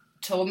you've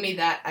told me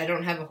that I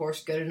don't have a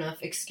horse good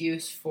enough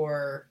excuse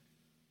for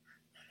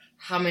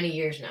how many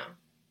years now?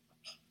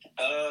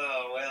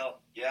 Oh,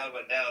 well, yeah,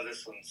 but now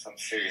I'm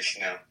serious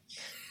now.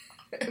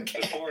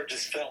 Okay. Before it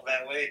just felt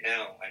that way.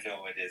 Now I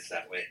know it is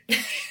that way.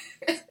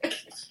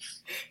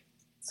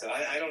 So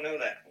I don't know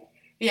that.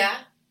 Yeah?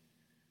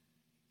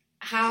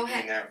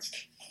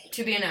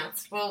 To be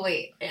announced. Well,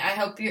 wait. I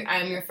hope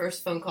I'm your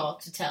first phone call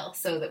to tell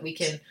so that we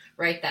can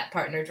write that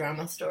partner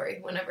drama story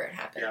whenever it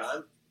happens.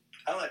 Yeah,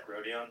 I like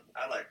rodeo.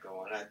 I like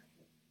going.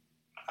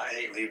 I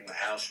hate leaving the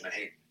house and I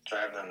hate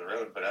driving on the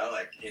road, but I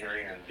like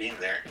entering and being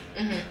there.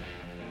 Mm-hmm.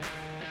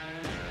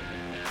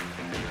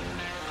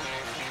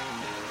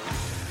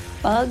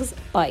 Bugs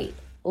bite,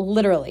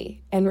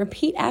 literally. And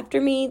repeat after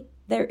me,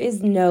 there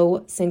is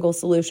no single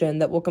solution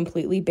that will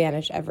completely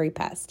banish every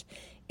pest.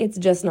 It's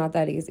just not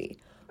that easy.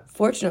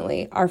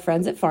 Fortunately, our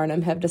friends at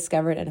Farnam have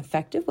discovered an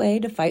effective way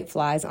to fight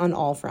flies on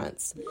all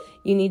fronts.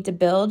 You need to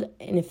build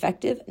an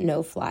effective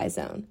no-fly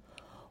zone.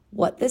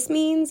 What this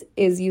means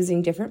is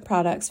using different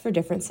products for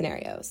different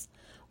scenarios.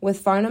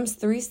 With Farnam's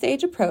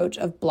 3-stage approach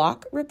of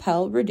block,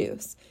 repel,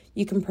 reduce,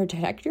 you can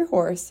protect your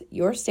horse,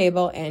 your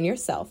stable, and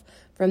yourself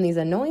from these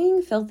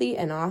annoying, filthy,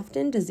 and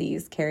often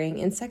disease-carrying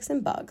insects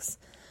and bugs.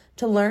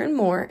 To learn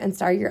more and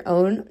start your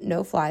own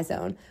no-fly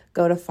zone,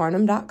 go to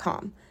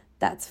farnam.com.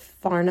 That's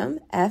Farnam,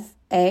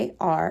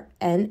 FARNAM.com.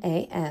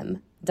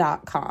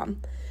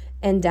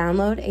 And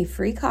download a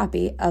free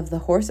copy of the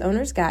Horse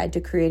Owner's Guide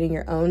to Creating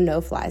Your Own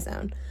No-Fly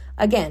Zone.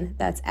 Again,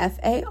 that's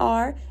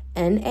FARNAM.com.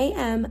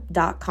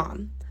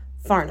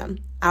 Farnam,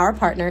 our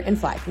partner in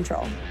fly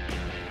control.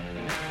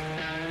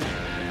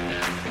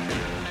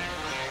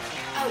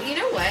 Oh, you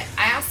know what?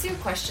 I asked you a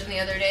question the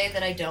other day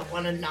that I don't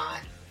want to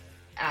not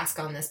ask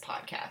on this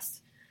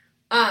podcast.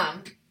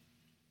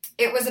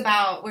 It was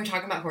about, we're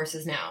talking about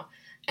horses now,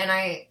 and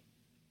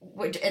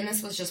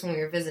this was just when we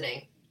were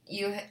visiting.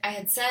 I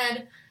had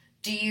said,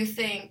 do you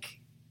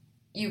think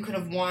you could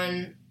have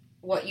won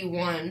what you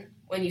won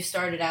when you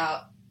started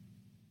out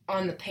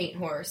on the paint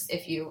horse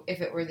if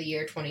it were the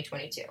year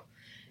 2022?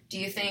 Do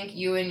you think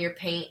you and your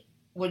paint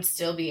would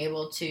still be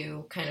able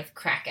to kind of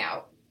crack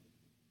out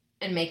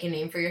and make a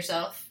name for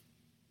yourself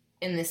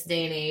in this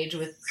day and age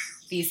with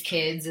these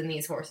kids and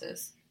these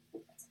horses?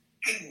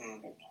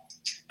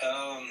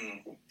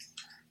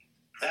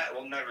 That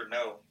we'll never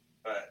know,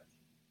 but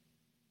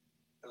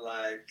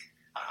like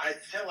I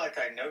feel like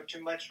I know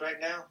too much right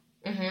now,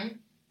 mm-hmm. and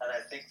I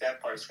think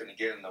that part's going to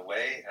get in the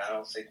way, and I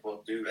don't think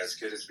we'll do as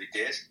good as we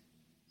did.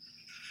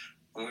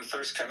 When we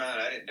first come out,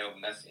 I didn't know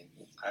nothing.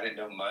 I didn't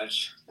know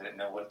much. I didn't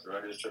know what the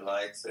rodeos are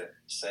like, the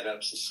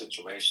setups, the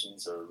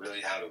situations, or really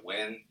how to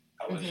win.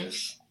 I was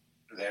just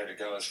there to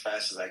go as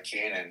fast as I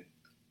can, and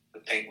the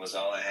paint was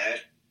all I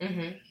had.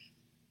 Mm-hmm.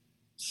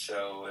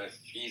 So if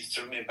you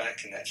threw me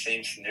back in that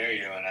same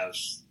scenario and I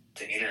was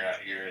to enter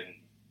out here, and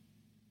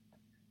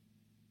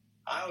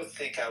I would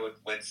think I would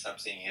win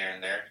something here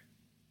and there.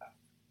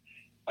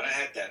 when I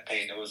had that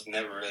pain, it was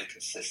never really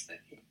consistent.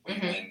 We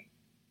win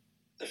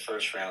the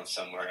first round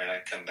somewhere, and I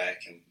come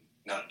back and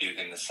not do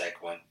good in the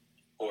second one,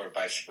 or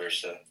vice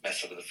versa,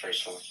 mess up with the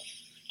first one.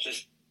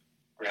 Just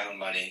round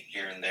money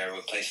here and there.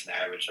 We'll place an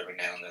average every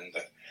now and then,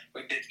 but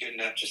we did good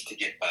enough just to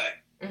get by.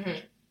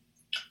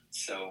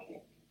 So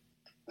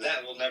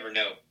that we'll never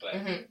know, but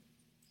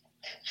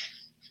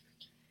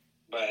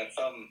but if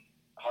I'm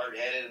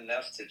hard-headed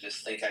enough to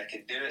just think I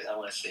could do it, I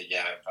want to say,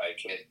 yeah, I probably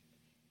could.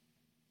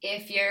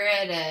 If you're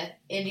at a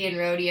Indian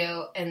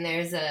rodeo and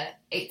there's a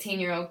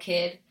 18-year-old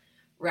kid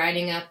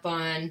riding up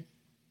on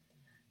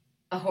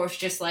a horse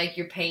just like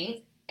your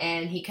paint,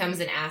 and he comes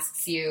and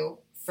asks you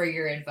for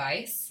your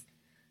advice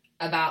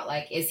about,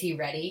 like, is he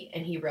ready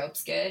and he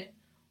ropes good,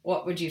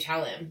 what would you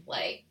tell him?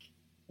 Like,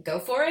 go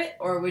for it?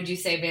 Or would you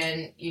say,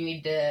 man, you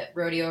need to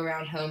rodeo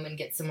around home and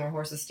get some more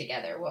horses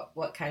together?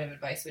 What kind of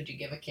advice would you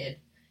give a kid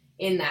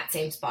in that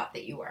same spot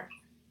that you were?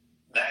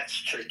 That's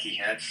tricky.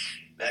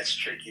 That's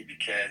tricky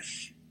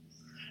because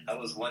I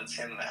was once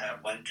him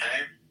at one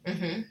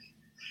time.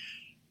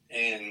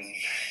 And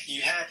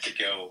you have to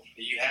go.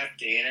 You have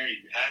to enter.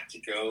 You have to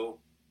go.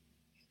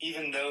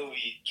 Even though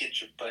you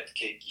get your butt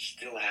kicked, you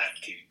still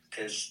have to,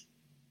 because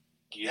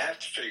you have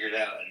to figure it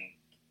out. And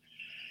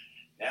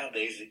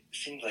nowadays, it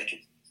seems like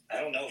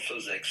I don't know if it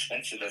was as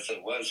expensive as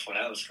it was when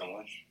I was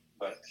going,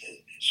 but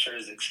it sure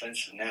is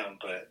expensive now.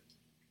 But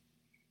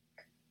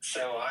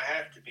so I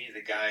have to be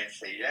the guy and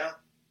say, yeah,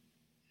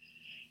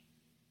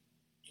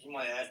 you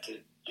might have to.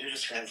 You're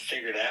just gonna have to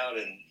figure it out,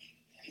 and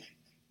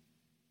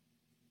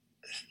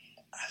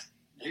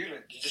you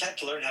just have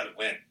to learn how to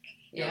win.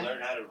 You'll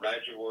learn how to ride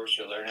your horse.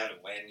 You'll learn how to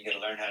win. You got to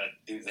learn how to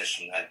do this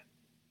and that.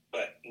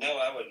 But no,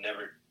 I would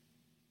never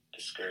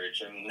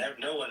discourage him.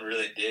 No one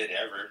really did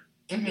ever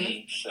to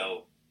me.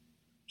 So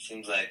it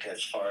seems like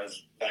as far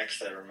as back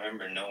as I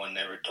remember, no one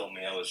ever told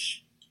me I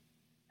was.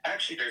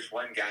 Actually, there's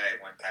one guy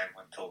at one time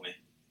who told me.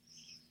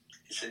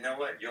 He said, "You know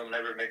what? You'll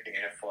never make the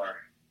NFR.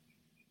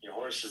 Your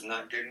horse is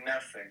not good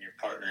enough, and your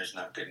partner is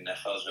not good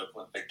enough." I was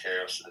working with Big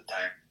Terros at the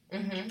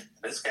time.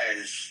 This guy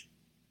is.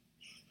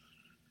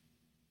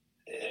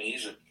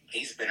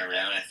 He's been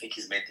around. I think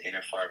he's made the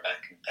NFR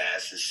back in the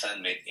past. His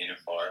son made the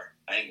NFR.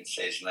 I ain't gonna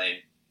say his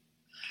name.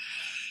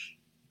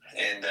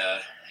 And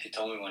he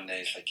told me one day,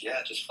 he's like,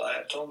 "Yeah, just fly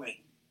out." Told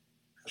me.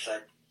 I was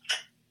like,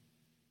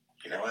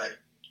 "You know what?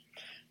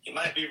 You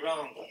might be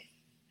wrong."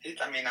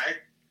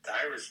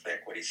 I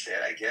respect what he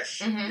said, I guess.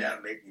 Yeah,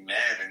 it made me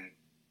mad and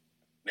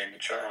made me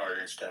try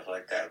harder and stuff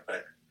like that.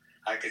 But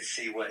I could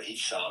see what he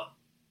saw.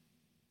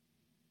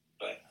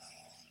 But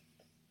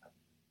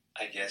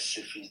I guess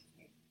if you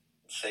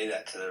say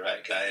that to the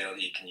right guy,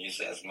 you can use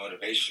that as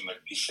motivation. But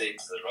if you say it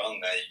to the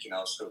wrong guy, you can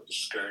also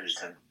discourage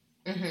them.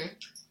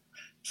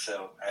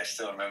 So I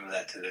still remember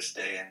that to this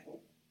day, and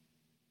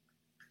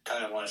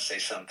kind of want to say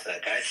something to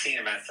that guy. I seen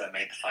him after I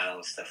made the final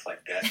and stuff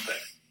like that, but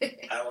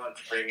I want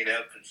to bring it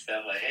up and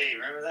stuff like, "Hey,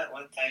 remember that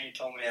one time you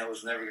told me I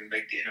was never going to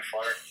make the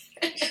NFR?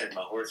 You said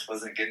my horse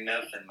wasn't good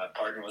enough and my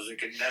partner wasn't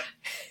good enough."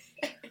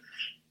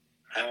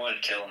 I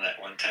want to tell him that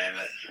one time.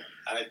 That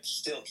I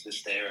still, to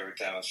this day, every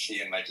time I see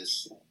him, I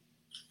just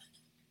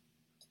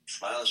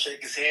smile and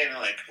shake his hand.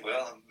 I'm like,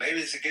 well, maybe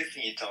it's a good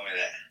thing you told me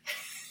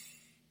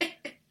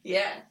that.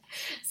 Yeah.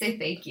 Say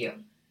thank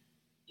you.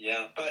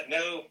 Yeah, but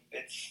no,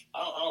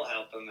 I'll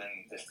help them,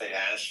 and if they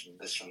ask and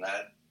this and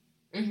that.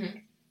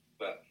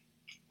 But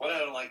what I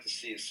don't like to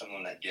see is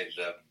someone that gives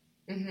up.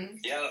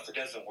 Yeah, if it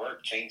doesn't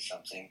work, change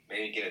something.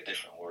 Maybe get a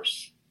different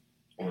horse.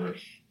 Or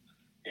if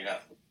you're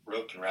not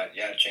roping right,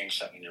 change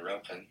something you're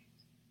roping.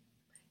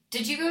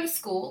 Did you go to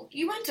school?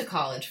 You went to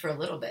college for a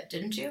little bit,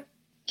 didn't you?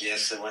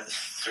 Yes, I went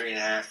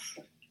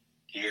 3.5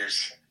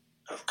 years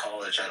of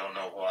college. I don't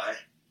know why.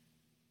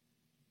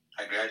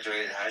 I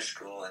graduated high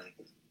school, and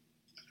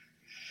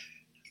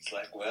it's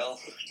like, well,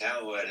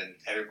 now what? And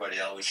everybody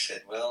always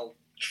said, well,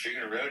 if you're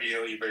going to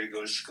rodeo, you better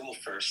go to school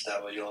first.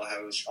 That way you'll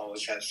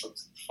always have something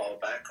to fall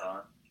back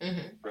on.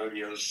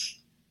 Rodeo's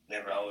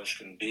never always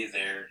going to be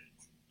there.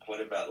 What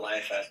about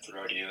life after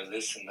rodeo?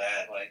 This and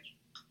that.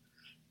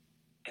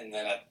 And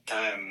then at the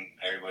time,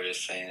 everybody was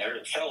saying,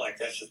 it felt like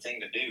that's the thing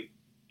to do.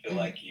 Feel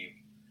like you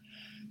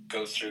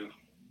go through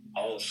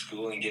all of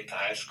school and get to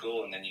high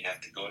school, and then you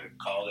have to go to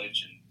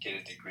college and get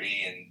a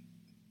degree, and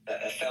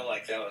I felt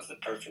like that was the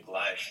perfect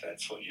life.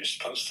 That's what you're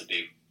supposed to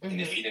do.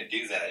 And if you didn't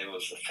do that, it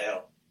was a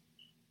fail.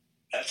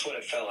 That's what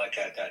it felt like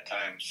at that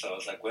time. So I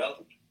was like,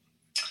 well,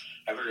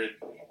 I better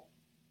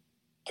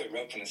put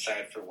roping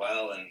aside for a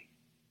while and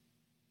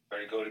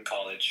better go to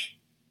college.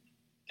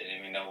 Didn't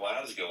even know why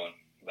I was going,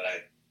 but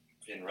I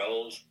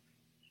enrolled,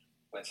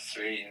 went to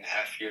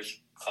 3.5 years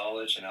of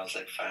college, and I was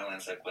like, finally, I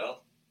was like,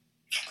 well,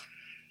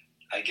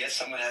 I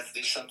guess I'm going to have to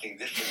do something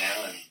different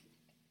now. And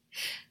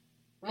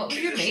what was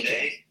your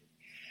major?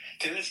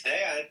 To this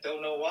day, I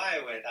don't know why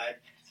I went.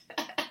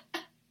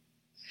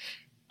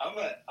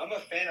 I'm a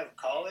fan of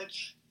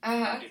college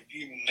if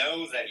you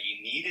know that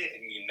you need it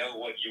and you know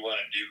what you want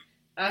to do.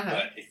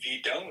 But if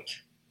you don't,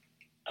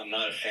 I'm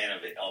not a fan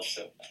of it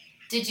also.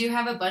 Did you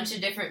have a bunch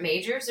of different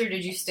majors, or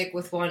did you stick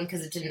with one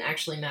because it didn't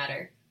actually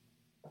matter?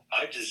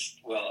 I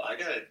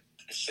got an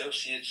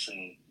associate's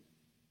in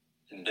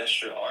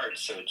industrial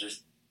arts, so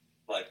just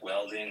like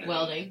welding.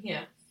 Welding,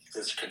 yeah.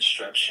 Just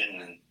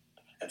construction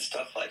and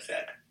stuff like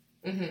that.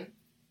 Mm-hmm.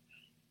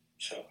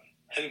 So,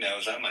 who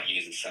knows? I might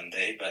use it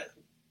someday, but...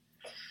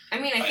 I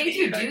mean, I think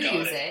you do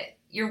use it.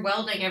 You're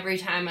welding every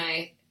time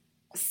I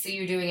see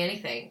you doing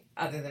anything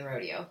other than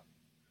rodeo.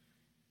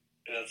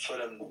 That's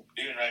what I'm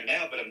doing right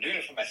now, but I'm doing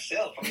it for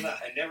myself.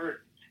 I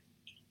never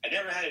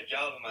had a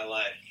job in my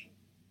life.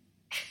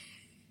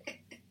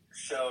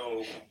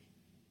 So,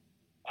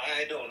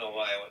 I don't know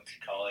why I went to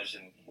college,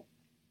 and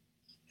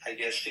I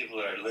guess people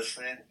that are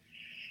listening,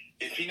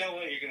 if you know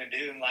what you're going to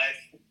do in life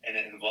and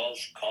it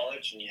involves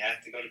college and you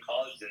have to go to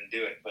college, then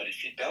do it. But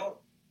if you don't,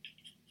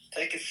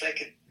 take a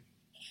second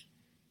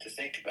to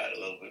think about it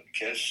a little bit,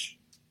 because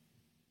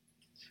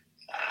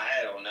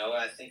I don't know.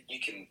 I think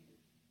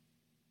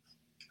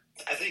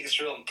it's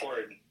real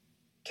important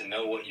to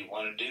know what you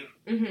want to do,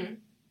 mm-hmm.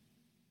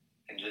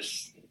 and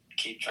just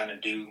keep trying to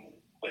do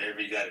whatever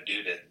you got to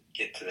do to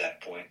get to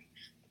that point.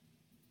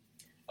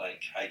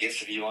 Like, I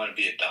guess if you want to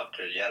be a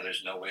doctor, yeah,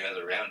 there's no way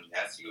other around. You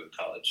have to go to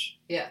college.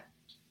 Yeah.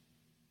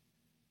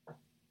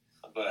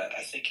 But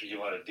I think if you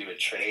want to do a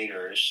trade,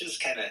 or it's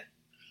just kind of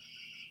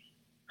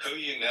who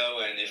you know,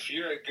 and if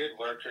you're a good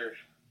worker,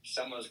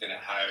 someone's going to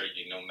hire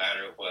you no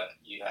matter what.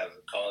 You have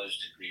a college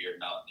degree or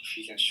not. If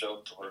you can show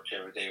up to work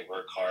every day,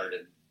 work hard,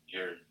 and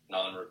you're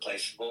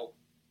non-replaceable,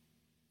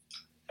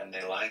 and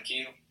they like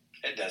you,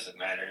 it doesn't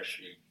matter if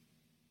you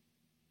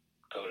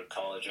go to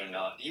college or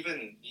not.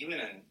 Even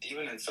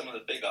in some of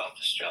the big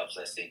office jobs,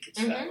 I think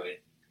it's that way.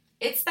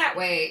 It's that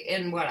way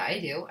in what I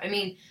do. I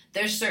mean,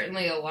 there's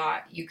certainly a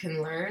lot you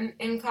can learn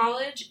in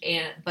college,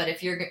 but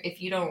if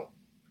you don't,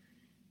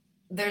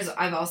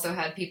 I've also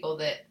had people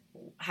that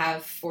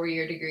have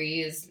 4-year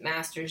degrees,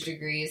 master's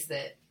degrees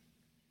that,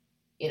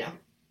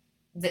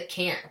 that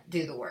can't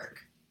do the work,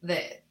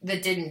 that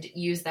didn't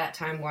use that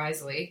time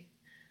wisely.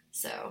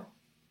 So.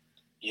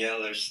 Yeah,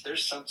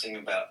 there's something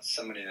about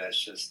somebody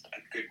that's just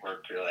a good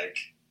worker. Like,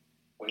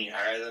 when you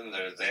hire them,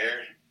 they're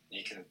there.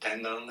 You can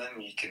depend on them.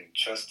 You can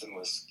trust them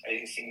with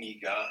anything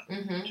you got.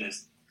 Mm-hmm.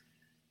 Just,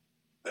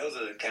 those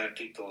are the kind of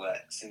people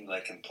that seem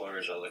like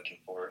employers are looking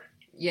for.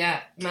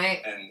 Yeah,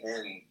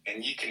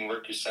 and you can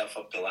work yourself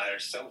up the ladder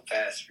so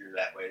fast if you're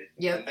that way.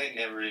 Yep. And they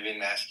never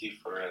even ask you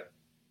for a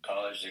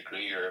college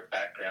degree or a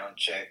background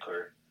check,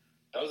 or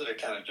those are the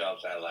kind of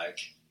jobs I like.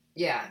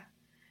 Yeah.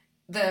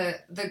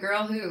 The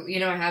girl who,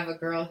 I have a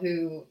girl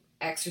who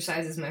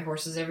exercises my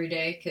horses every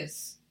day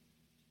because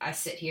I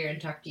sit here and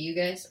talk to you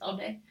guys all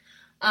day.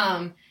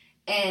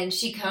 And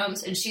she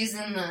comes and she's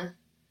in the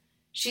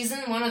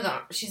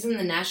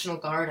National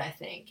Guard, I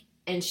think.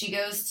 And she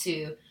goes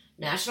to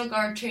National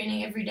Guard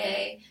training every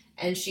day,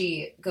 and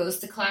she goes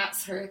to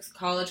her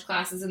college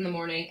classes in the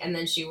morning, and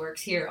then she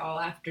works here all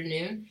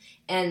afternoon.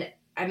 And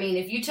I mean,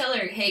 if you tell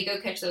her, hey,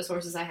 go catch those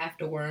horses, I have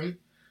to worm.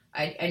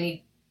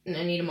 I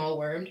need them all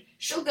wormed.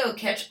 She'll go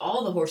catch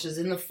all the horses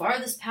in the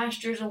farthest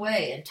pastures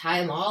away and tie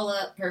them all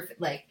up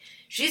perfect. Like,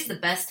 she's the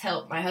best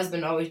help. My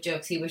husband always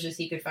jokes he wishes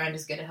he could find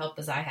as good a help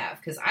as I have,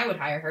 because I would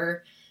hire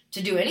her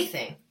to do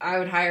anything. I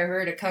would hire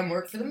her to come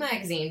work for the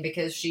magazine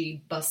because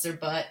she busts her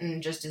butt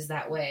and just is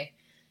that way.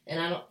 And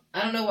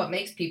I don't know what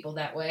makes people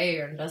that way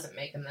or doesn't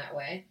make them that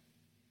way.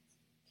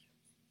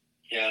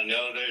 Yeah,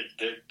 no,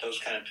 they're those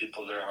kind of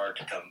people. They're hard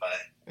to come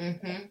by.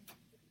 Mm-hmm.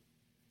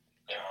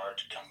 They're hard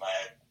to come by.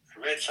 I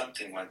read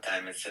something one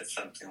time. It said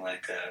something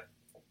like, I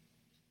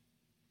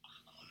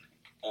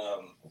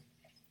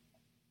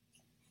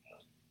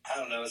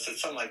don't know. It said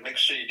something like, make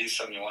sure you do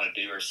something you want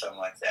to do, or something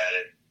like that.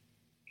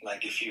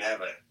 Like, if you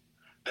have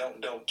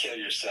don't kill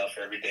yourself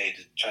every day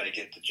to try to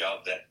get the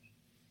job that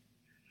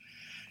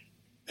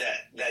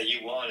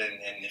you want,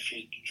 and if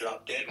you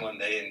drop dead one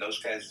day and those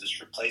guys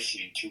just replace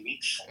you in 2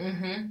 weeks,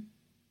 mm-hmm.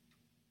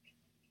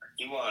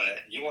 you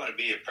want to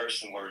be a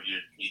person where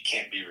you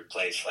can't be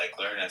replaced. Like,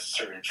 learn a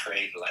certain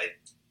trade, like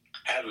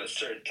have a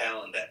certain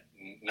talent that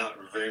not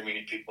very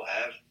many people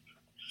have,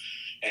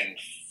 and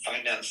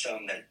find out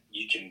something that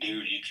you can do.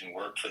 You can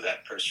work for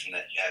that person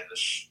that you have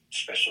this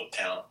special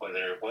talent,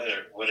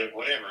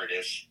 whatever it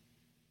is,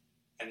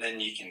 and then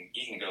you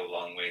can go a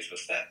long ways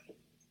with that.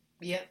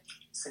 Yep.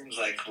 Seems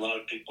like a lot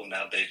of people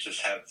nowadays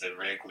just have the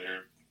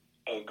regular,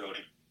 go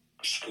to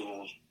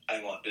school,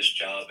 I want this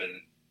job,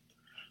 and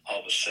all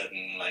of a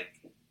sudden, like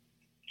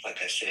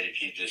I said,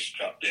 if you just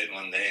drop dead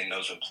one day and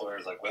those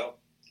employers like, well,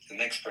 the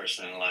next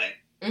person in line.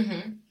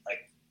 Mm-hmm.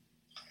 Like,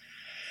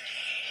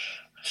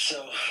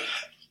 so,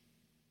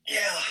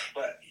 yeah,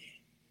 but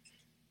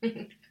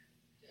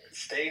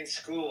stay in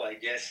school, I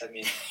guess. I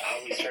mean, I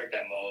always heard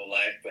that my whole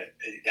life, but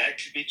that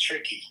could be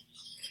tricky.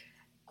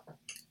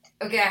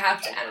 Okay, I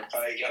have to ask.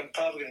 I'm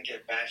probably going to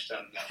get bashed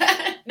on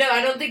now. No,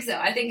 I don't think so.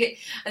 I think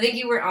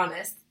you were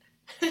honest.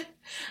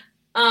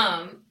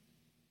 I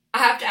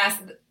have to ask.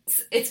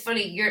 It's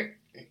funny. You're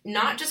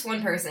not just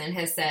one person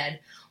has said,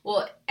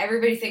 well,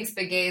 everybody thinks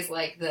Begay is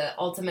like the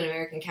ultimate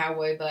American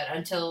cowboy, but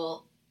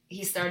until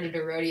he started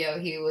a rodeo,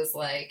 he was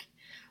like,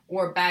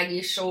 wore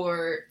baggy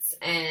shorts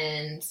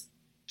and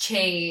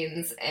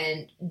chains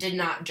and did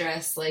not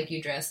dress like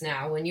you dress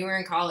now. When you were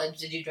in college,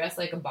 did you dress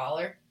like a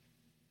baller?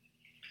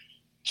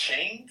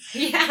 Chains?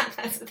 Yeah,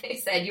 that's what they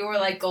said. You wore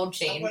like gold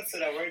chains. Someone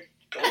said I wear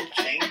gold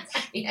chains?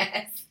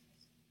 Yes.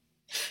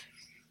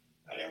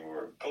 I never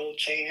wore a gold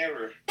chain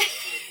ever.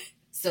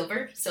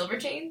 Silver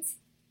chains?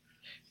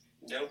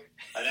 Nope.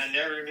 And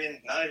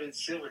not even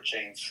silver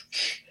chains.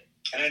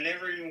 And I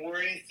never even wore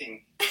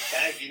anything.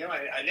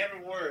 I never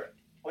wore,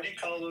 what do you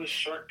call those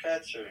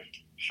shortcuts or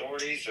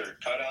shorties or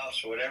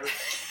cutoffs or whatever?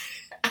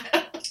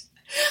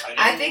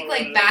 I think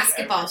like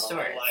basketball shorts.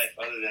 My whole life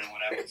other than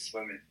when I was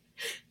swimming.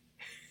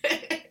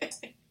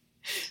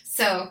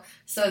 So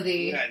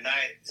at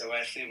night, so when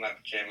I sleep, my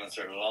pajamas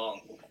are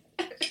long.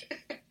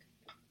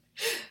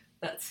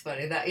 That's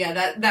funny.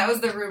 That was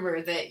the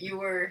rumor that you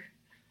were.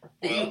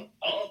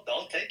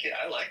 I'll take it.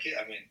 I like it.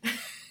 I mean,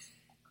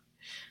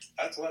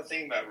 that's one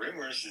thing about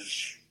rumors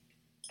is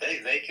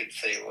they could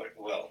say,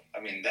 well, I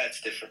mean,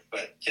 that's different.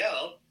 But yeah,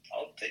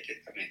 I'll take it.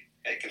 I mean,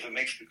 heck, if it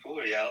makes me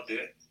cooler, yeah, I'll do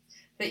it.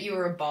 That you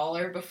were a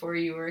baller before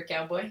you were a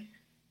cowboy?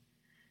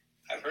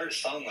 I've heard a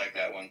song like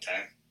that one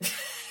time.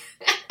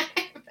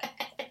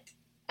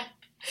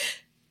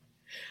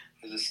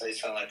 Does it say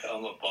something like,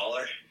 I'm a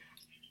baller?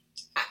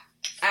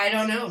 I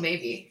don't know,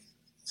 maybe.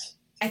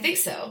 I think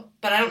so.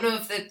 But I don't know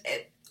if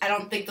I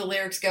don't think the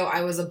lyrics go,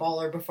 I was a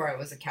baller before I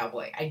was a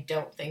cowboy. I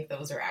don't think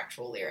those are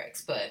actual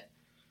lyrics, but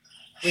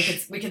we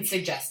could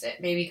suggest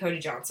it. Maybe Cody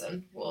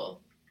Johnson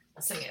will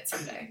sing it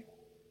someday.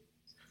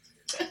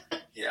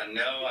 Yeah,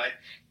 no,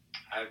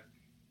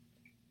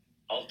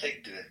 I'll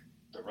take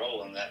the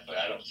role in that, but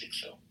I don't think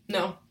so.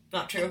 No,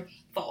 not true.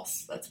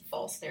 False. That's a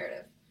false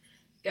narrative.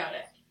 Got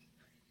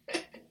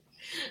it.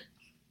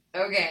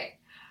 Okay.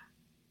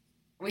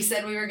 We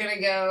said we were going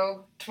to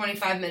go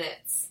 25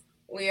 minutes.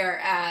 We are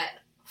at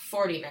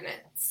 40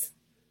 minutes.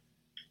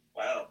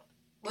 Wow.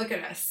 Look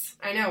at us.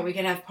 I know, we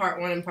could have part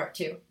 1 and part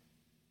 2.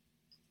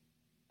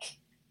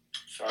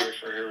 Sorry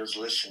for whoever's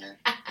listening.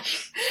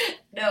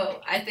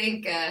 No, I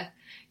think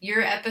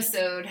your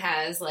episode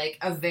has like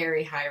a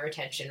very high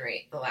retention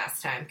rate the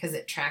last time because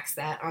it tracks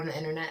that on the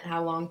internet,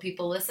 how long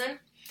people listen.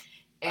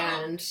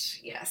 And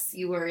yes,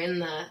 you were in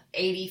the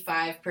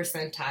 85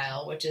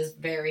 percentile, which is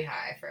very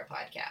high for a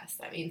podcast.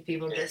 That means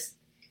people just...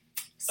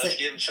 Let's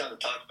give them something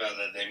to talk about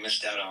that they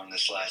missed out on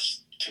this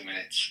last 2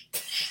 minutes.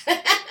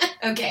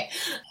 Okay,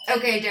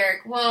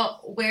 Derrick.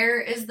 Well,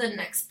 where is the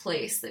next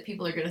place that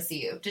people are going to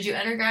see you? Did you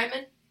enter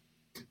Guyman?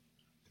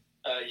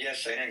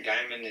 Yes, I entered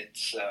Guyman.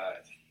 It's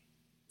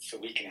a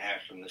week and a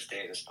half from this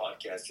day of this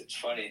podcast. It's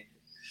funny.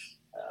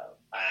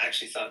 I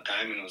actually thought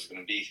Guyman was going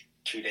to be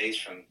 2 days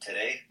from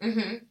today.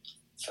 Mm-hmm.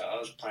 So I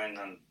was planning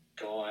on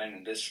going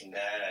and this and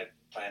that. I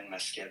planned my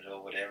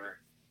schedule, whatever.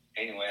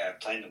 Anyway, I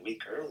planned a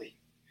week early.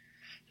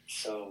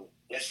 So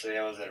yesterday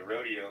I was at a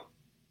rodeo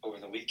over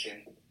the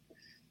weekend.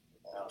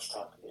 And I was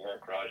talking to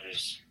Eric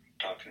Rogers,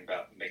 talking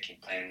about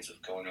making plans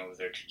of going over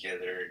there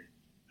together. And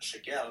I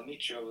said, yeah, I'll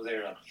meet you over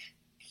there on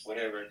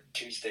whatever,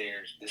 Tuesday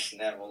or this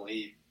and that, we'll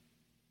leave.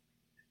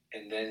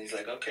 And then he's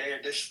like, okay,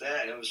 or this,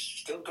 that. And it was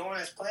still going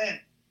as planned.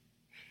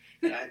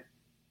 And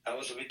I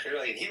was a week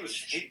early, and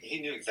he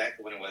knew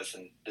exactly when it was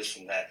and this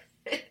and that.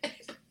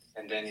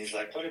 And then he's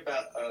like, what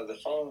about the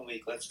following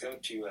week? Let's go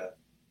to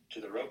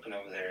the roping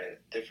over there at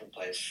a different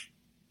place.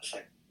 I was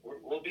like,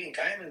 we'll be in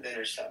Guyman then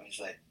or something.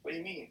 He's like, what do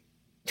you mean?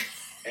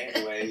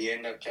 Anyway, he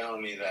ended up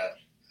telling me that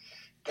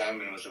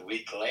Guyman was a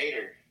week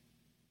later.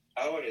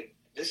 I would have,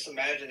 just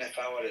imagine if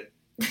I would have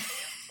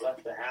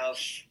left the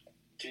house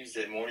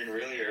Tuesday morning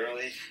really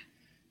early,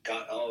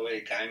 got all the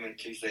way to Guyman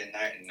Tuesday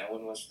night, and no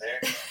one was there.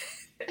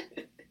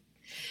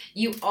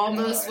 You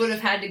almost would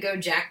have had to go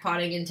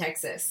jackpotting in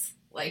Texas,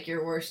 like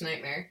your worst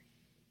nightmare.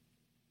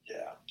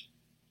 Yeah.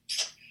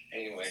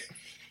 Anyway.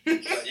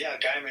 But yeah,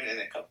 Guyman in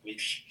a couple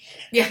weeks.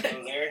 Yeah.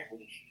 Go there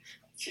and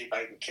see if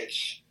I can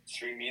catch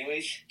 3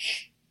 muleys.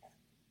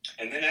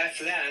 And then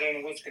after that, I don't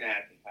know what's going to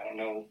happen. I don't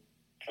know.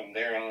 From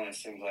there on, it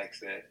seems like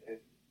that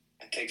it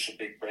takes a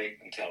big break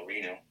until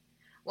Reno.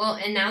 Well,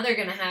 and now they're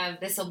going to have,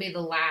 this will be the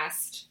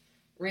last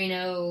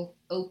Reno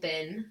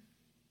Open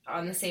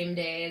on the same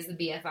day as the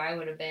BFI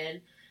would have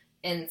been.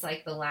 And it's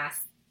like the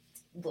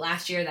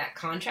last year of that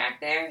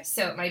contract there.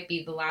 So it might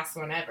be the last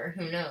one ever.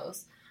 Who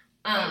knows?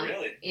 Oh,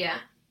 really? Yeah.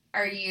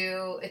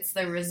 It's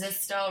the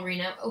Resistol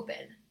Reno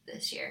Open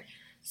this year.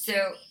 So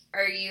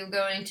are you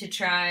going to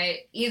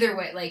try, either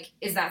way, like,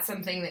 is that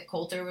something that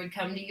Coulter would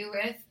come to you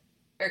with?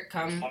 Or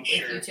come with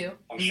you too?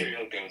 I'm sure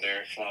he'll go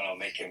there. If not, I'll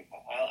make him.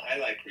 I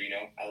like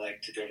Reno. I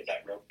like to go to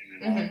that roping,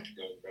 and I like to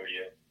go to the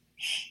rodeo.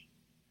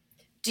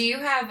 Do you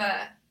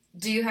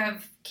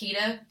have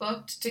Kita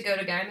booked to go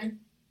to Guyman?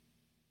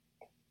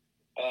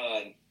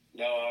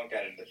 No, I've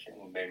got a different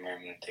one, Baymare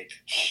I'm going to take.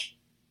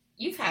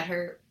 You've had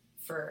her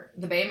for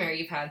the Baymare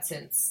you've had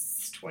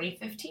since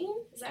 2015,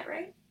 is that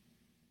right?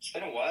 It's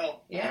been a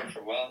while. Yeah. For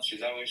a while.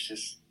 She's always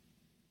just,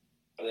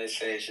 what they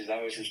say, she's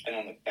always just been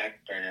on the back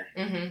burner.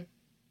 Mm-hmm.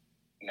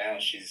 Now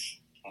she's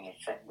on the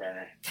front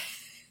burner.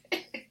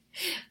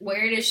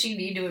 Where does she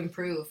need to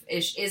improve?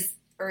 Is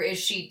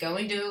she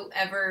going to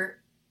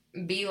ever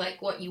be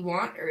like what you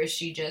want, or is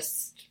she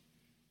just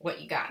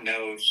what you got?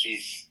 No,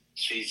 she's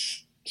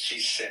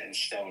set in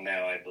stone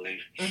now, I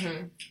believe.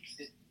 Mm-hmm.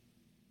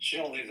 She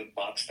don't leave the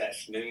box that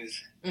smooth.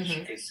 Mm-hmm.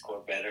 She could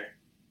score better.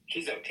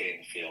 She's okay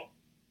in the field.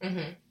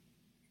 Mm-hmm.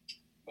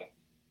 But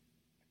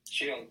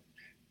she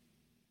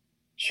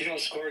don't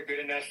score good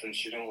enough, and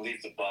she don't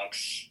leave the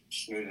box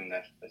smooth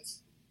enough.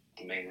 That's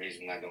the main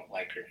reason I don't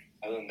like her.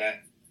 Other than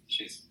that,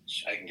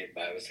 I can get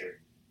by with her.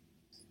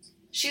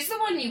 She's the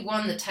one you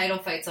won the title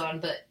fights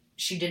on, but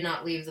she did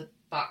not leave the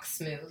box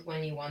smooth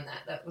when you won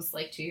that. That was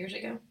like 2 years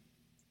ago.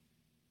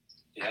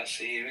 Yeah,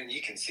 see, even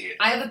you can see it.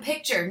 I have a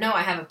picture. No,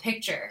 I have a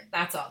picture.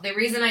 That's all. The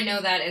reason I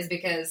know that is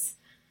because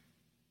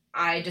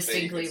I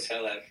distinctly... You can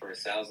tell that for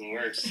 1,000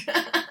 words.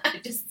 I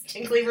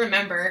distinctly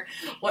remember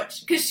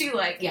because she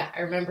I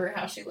remember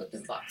how she looked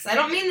in the box. I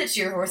don't mean that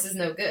your horse is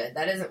no good.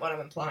 That isn't what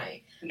I'm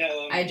implying.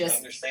 No, I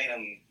understand.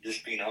 I'm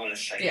just being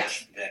honest. I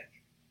guess that.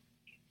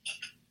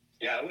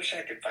 Yeah, I wish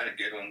I could find a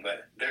good one,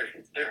 but they're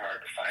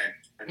hard to find.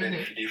 And then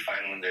if you do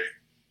find one,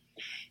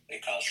 they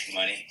cost some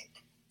money.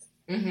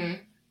 Mm-hmm.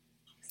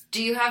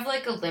 Do you have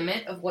like a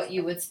limit of what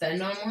you would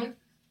spend on one?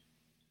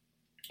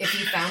 If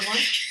you found one?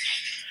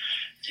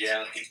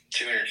 Yeah, I think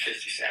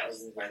 $250,000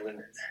 is my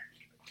limit.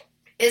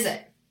 Is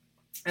it?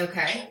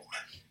 Okay.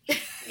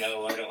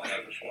 No, I don't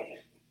have a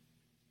limit.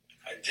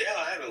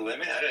 I have a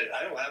limit.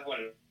 I don't have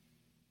one.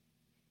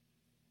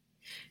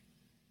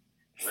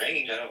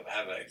 Range, I don't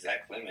have an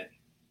exact limit.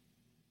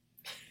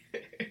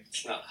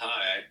 It's not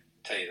high, I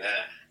tell you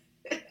that.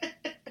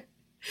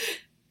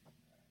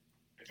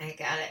 I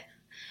got it.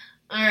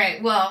 All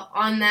right. Well,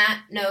 on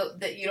that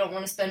note that you don't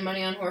want to spend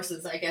money on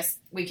horses, I guess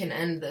we can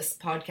end this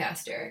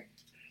podcast, Derrick.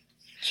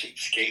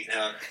 Cheapskate,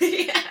 huh?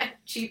 Yeah,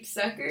 cheap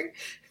sucker.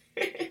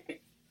 Let's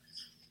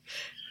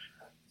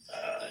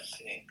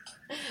see.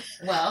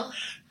 Well,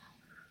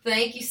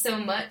 thank you so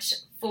much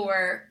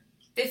for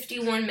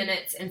 51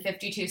 minutes and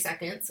 52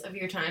 seconds of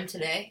your time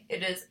today.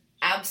 It is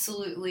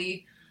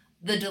absolutely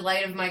the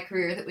delight of my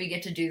career that we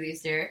get to do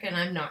these, Derrick, and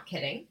I'm not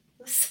kidding.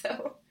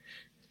 So.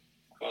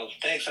 Well,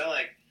 thanks. I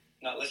like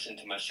not listening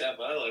to myself,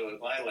 but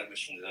I like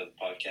listening to the other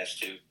podcasts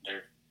too.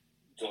 They're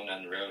going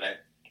down the road.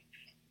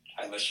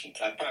 I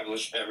probably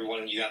listen to every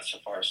one you got so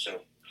far,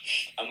 so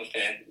I'm a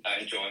fan. I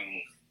enjoy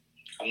them.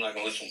 I'm not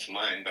going to listen to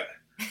mine, but...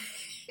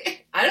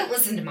 I don't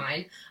listen to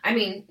mine. I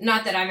mean,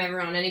 not that I'm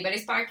ever on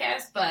anybody's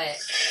podcast, but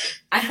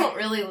I don't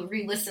really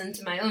re-listen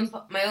to my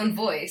own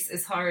voice.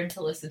 It's hard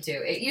to listen to.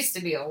 It used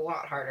to be a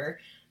lot harder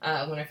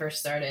when I first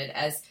started,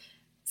 as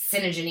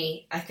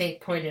Synergy, I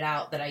think, pointed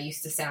out that I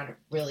used to sound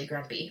really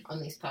grumpy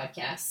on these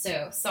podcasts.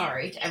 So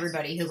sorry to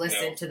everybody who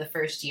listened to the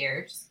first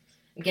years.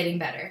 I'm getting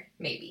better,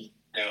 maybe.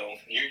 No,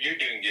 you're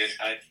doing good.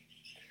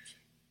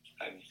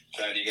 I'm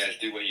glad you guys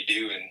do what you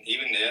do, and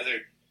even the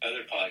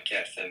other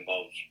podcasts that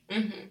involve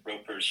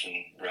ropers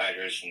and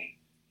riders and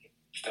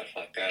stuff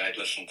like that. I'd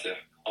listen to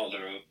all the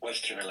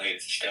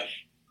Western-related stuff.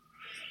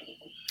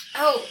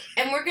 Oh,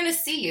 and we're going to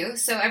see you,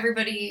 so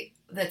everybody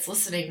that's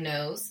listening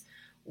knows.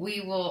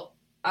 We will...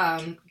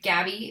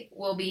 Gabby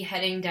will be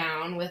heading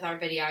down with our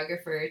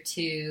videographer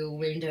to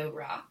Window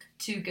Rock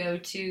to go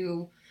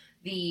to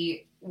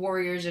the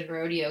Warriors and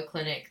Rodeo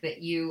clinic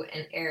that you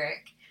and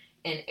Eric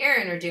and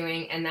Aaron are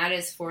doing, and that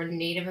is for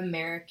Native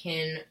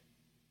American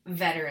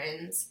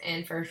veterans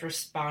and first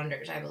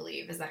responders, I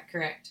believe. Is that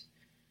correct?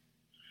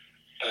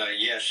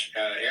 Yes.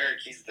 Eric,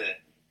 he's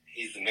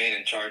the man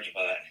in charge of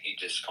that. He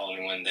just called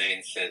me one day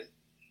and said,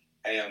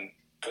 "Hey, I'm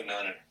putting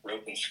on a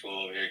roping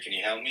school over here. Can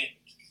you help me?"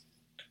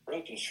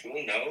 Roping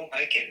school? No,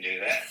 I can't do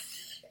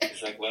that.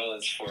 He's like, "Well,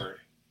 it's for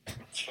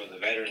the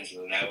veterans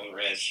of the Navajo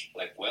Res."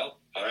 Like, well,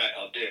 all right,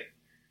 I'll do it.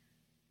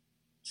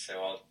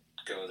 So I'll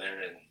go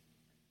there and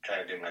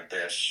try to do my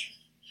best.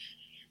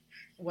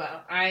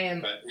 Well, I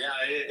am. But yeah,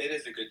 it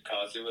is a good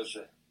cause. It was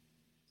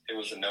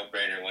a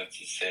no-brainer once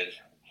he said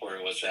where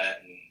it was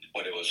at and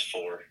what it was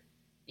for.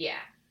 Yeah,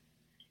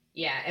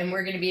 and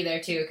we're going to be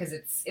there too because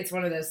it's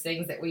one of those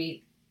things that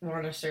we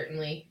want to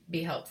certainly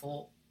be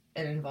helpful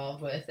and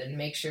involved with and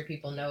make sure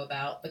people know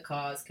about the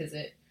cause, because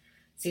it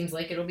seems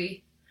like it'll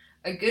be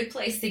a good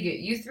place to get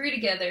you three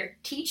together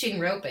teaching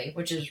roping,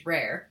 which is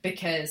rare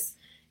because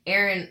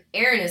Aaron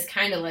is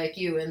kind of like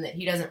you in that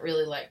he doesn't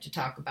really like to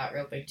talk about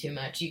roping too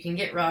much. You can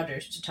get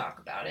Rogers to talk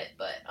about it,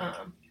 but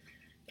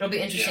it'll be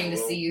interesting to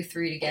see you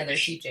three together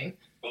teaching.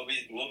 We'll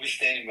be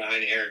standing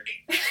behind Eric.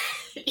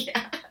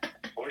 Yeah.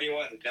 What do you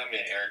want to dummy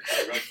at, Eric?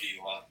 What rope do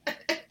you want?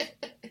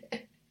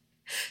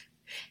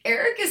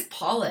 Eric is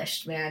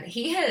polished, man.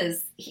 He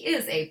is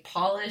a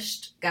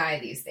polished guy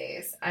these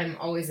days. I'm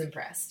always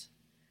impressed.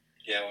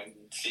 Yeah, when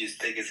you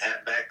take his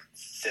hat back,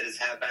 set his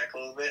hat back a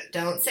little bit.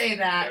 Don't say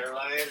that.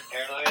 Hairline is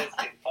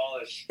getting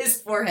polished.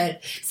 His forehead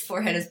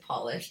is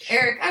polished.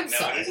 Eric, I'm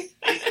sorry.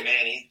 He's the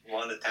man. He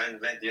won the time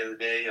event the other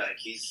day. Like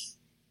he's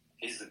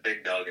the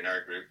big dog in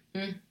our group.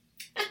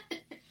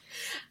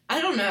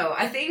 I don't know.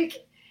 I think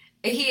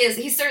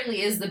he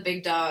certainly is the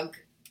big dog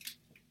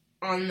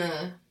on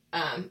the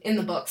in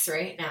the books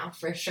right now,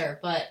 for sure.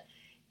 But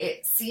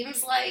it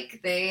seems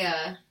like they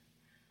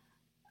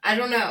I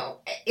don't know.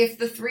 If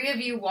the three of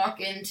you walk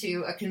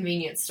into a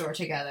convenience store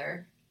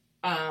together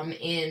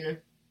in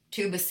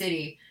Tuba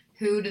City,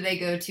 who do they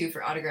go to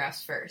for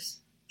autographs first?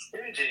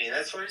 Virginia,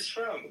 that's where he's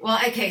from. Well,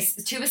 okay,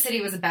 Tuba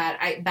City was a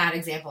bad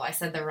example. I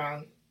said that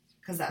wrong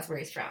because that's where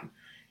he's from.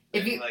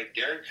 If you like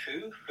Derrick,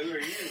 who are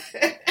you?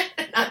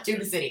 Not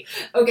Tuba City.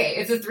 Okay,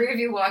 if the three of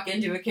you walk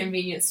into a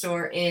convenience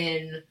store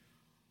in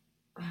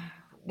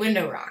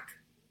Window Rock,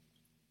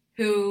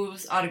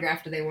 whose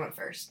autograph do they want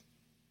first?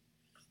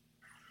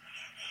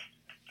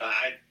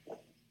 I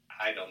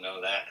don't know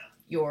that.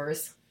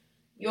 Yours.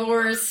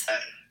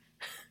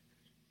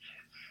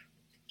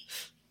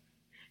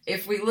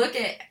 If we look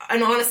at,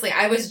 and honestly,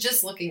 I was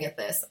just looking at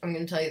this. I'm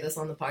going to tell you this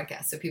on the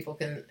podcast so people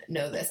can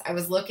know this. I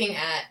was looking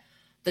at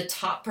the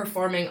top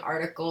performing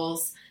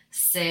articles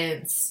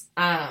since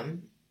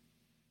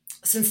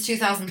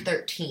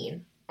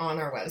 2013 on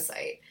our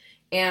website.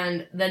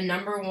 And the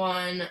number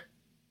one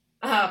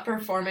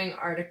performing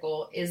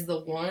article is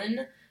the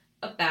one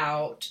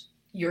about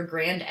your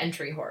grand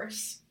entry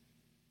horse.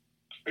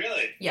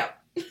 Really? Yep.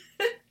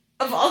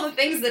 Of all the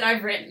things that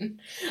I've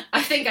written,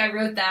 I think I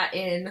wrote that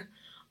in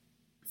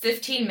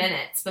 15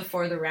 minutes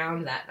before the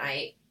round that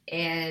night,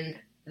 and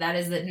that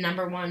is the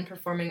number one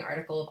performing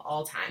article of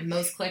all time.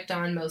 Most clicked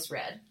on, most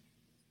read.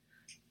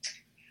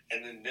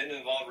 And then didn't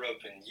involve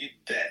roping, you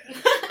bet.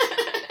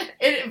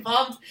 It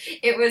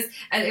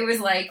was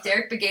like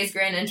Derrick Begay's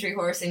grand entry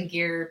horse and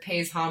gear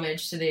pays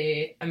homage to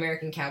the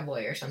American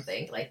cowboy or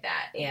something like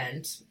that.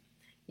 And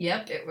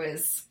yep, it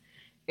was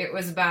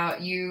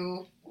about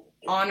you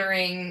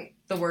honoring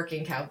the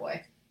working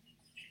cowboy.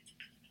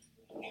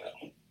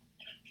 Well,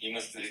 you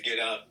must get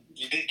on.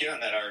 You did get on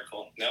that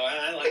article. No,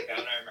 I like that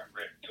one. I remember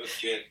it. It was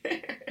good.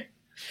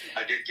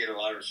 I did get a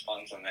lot of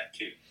response on that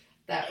too.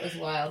 That was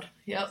wild.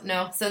 Yep.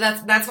 No. So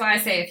that's why I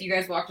say if you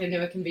guys walked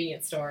into a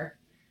convenience store,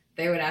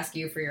 they would ask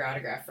you for your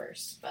autograph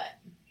first. But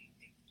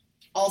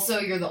also,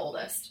 you're the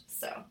oldest,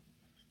 so.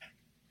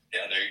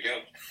 Yeah, there you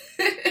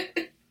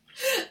go.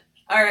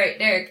 All right,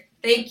 Derrick.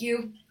 Thank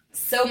you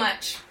so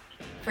much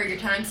for your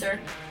time, sir.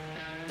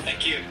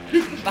 Thank you.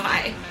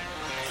 Bye.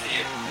 See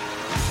you.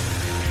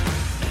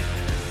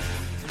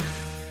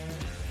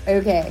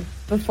 Okay,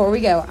 before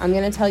we go, I'm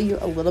going to tell you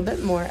a little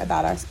bit more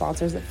about our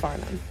sponsors at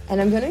Farnham,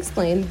 and I'm going to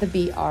explain the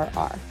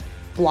BRR.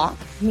 Block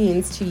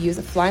means to use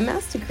a fly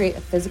mask to create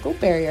a physical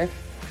barrier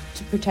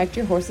to protect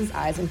your horse's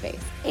eyes and face.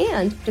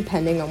 And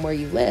depending on where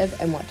you live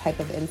and what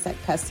type of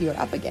insect pests you are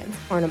up against,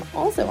 Farnham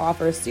also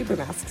offers super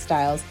mask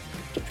styles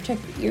to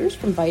protect your ears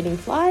from biting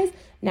flies,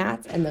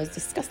 gnats, and those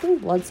disgusting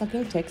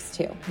blood-sucking ticks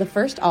too. The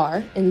first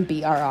R in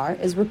BRR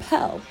is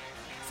repel.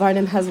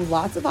 Farnham has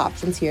lots of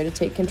options here to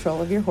take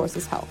control of your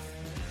horse's health.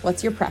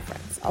 What's your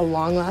preference? A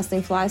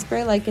long-lasting fly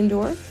spray like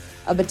Endure?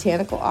 A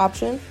botanical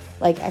option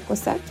like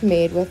Equisect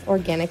made with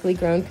organically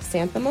grown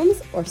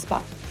chrysanthemums? Or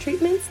spot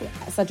treatments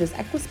such as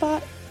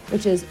Equispot,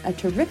 which is a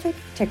terrific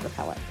tick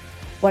repellent?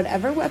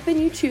 Whatever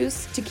weapon you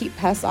choose to keep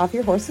pests off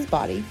your horse's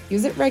body,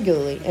 use it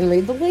regularly and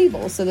read the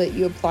label so that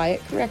you apply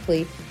it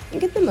correctly and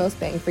get the most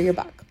bang for your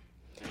buck.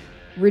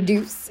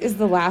 Reduce is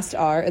the last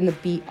R in the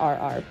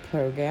BRR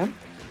program.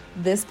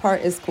 This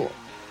part is cool.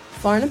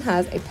 Farnham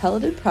has a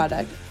pelleted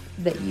product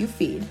that you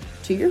feed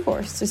to your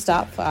horse to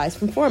stop flies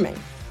from forming.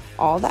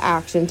 All the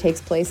action takes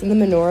place in the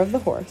manure of the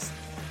horse.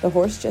 The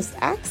horse just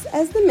acts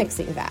as the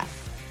mixing vat.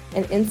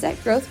 An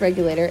insect growth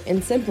regulator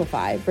in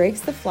Simplify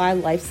breaks the fly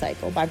life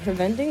cycle by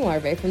preventing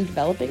larvae from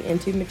developing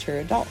into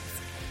mature adults.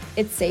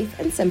 It's safe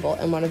and simple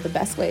and one of the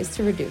best ways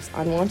to reduce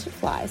unwanted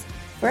flies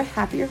for a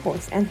happier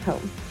horse and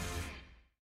home.